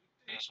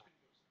 Yani hiç bilmiyoruz.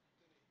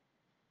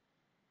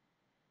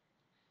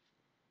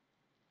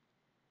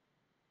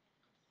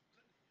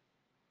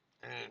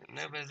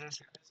 Ne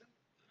bezesi?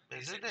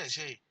 Beze de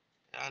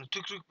yani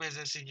tükrük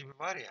bezesi gibi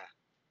var ya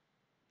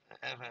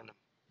efendim.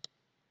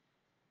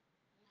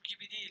 Mum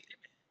gibi değil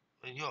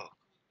mi? Yok.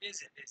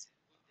 Beze. Gutte beze.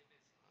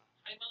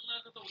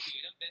 Hayvanlarda da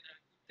oluyor ya. Ben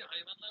gutte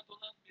hayvanlarda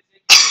olan beze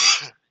gibi.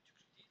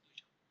 Tükürük değil de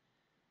hocam.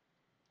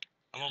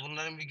 Ama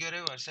bunların bir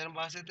görevi var. Senin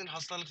bahsettiğin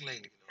hastalıkla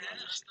ilgili olan bir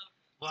şey. Hastalık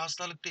Bu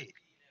hastalık değil.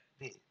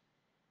 Değil.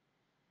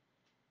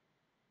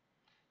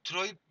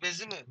 Tiroid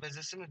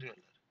bezesi mi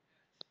diyorlar?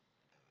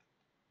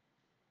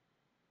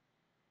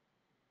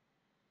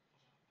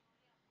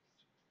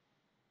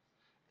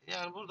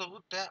 Yani burada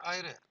Hutte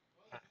ayrı.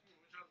 Evet.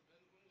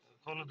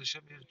 Konu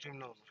dışı bir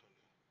cümle olmuş.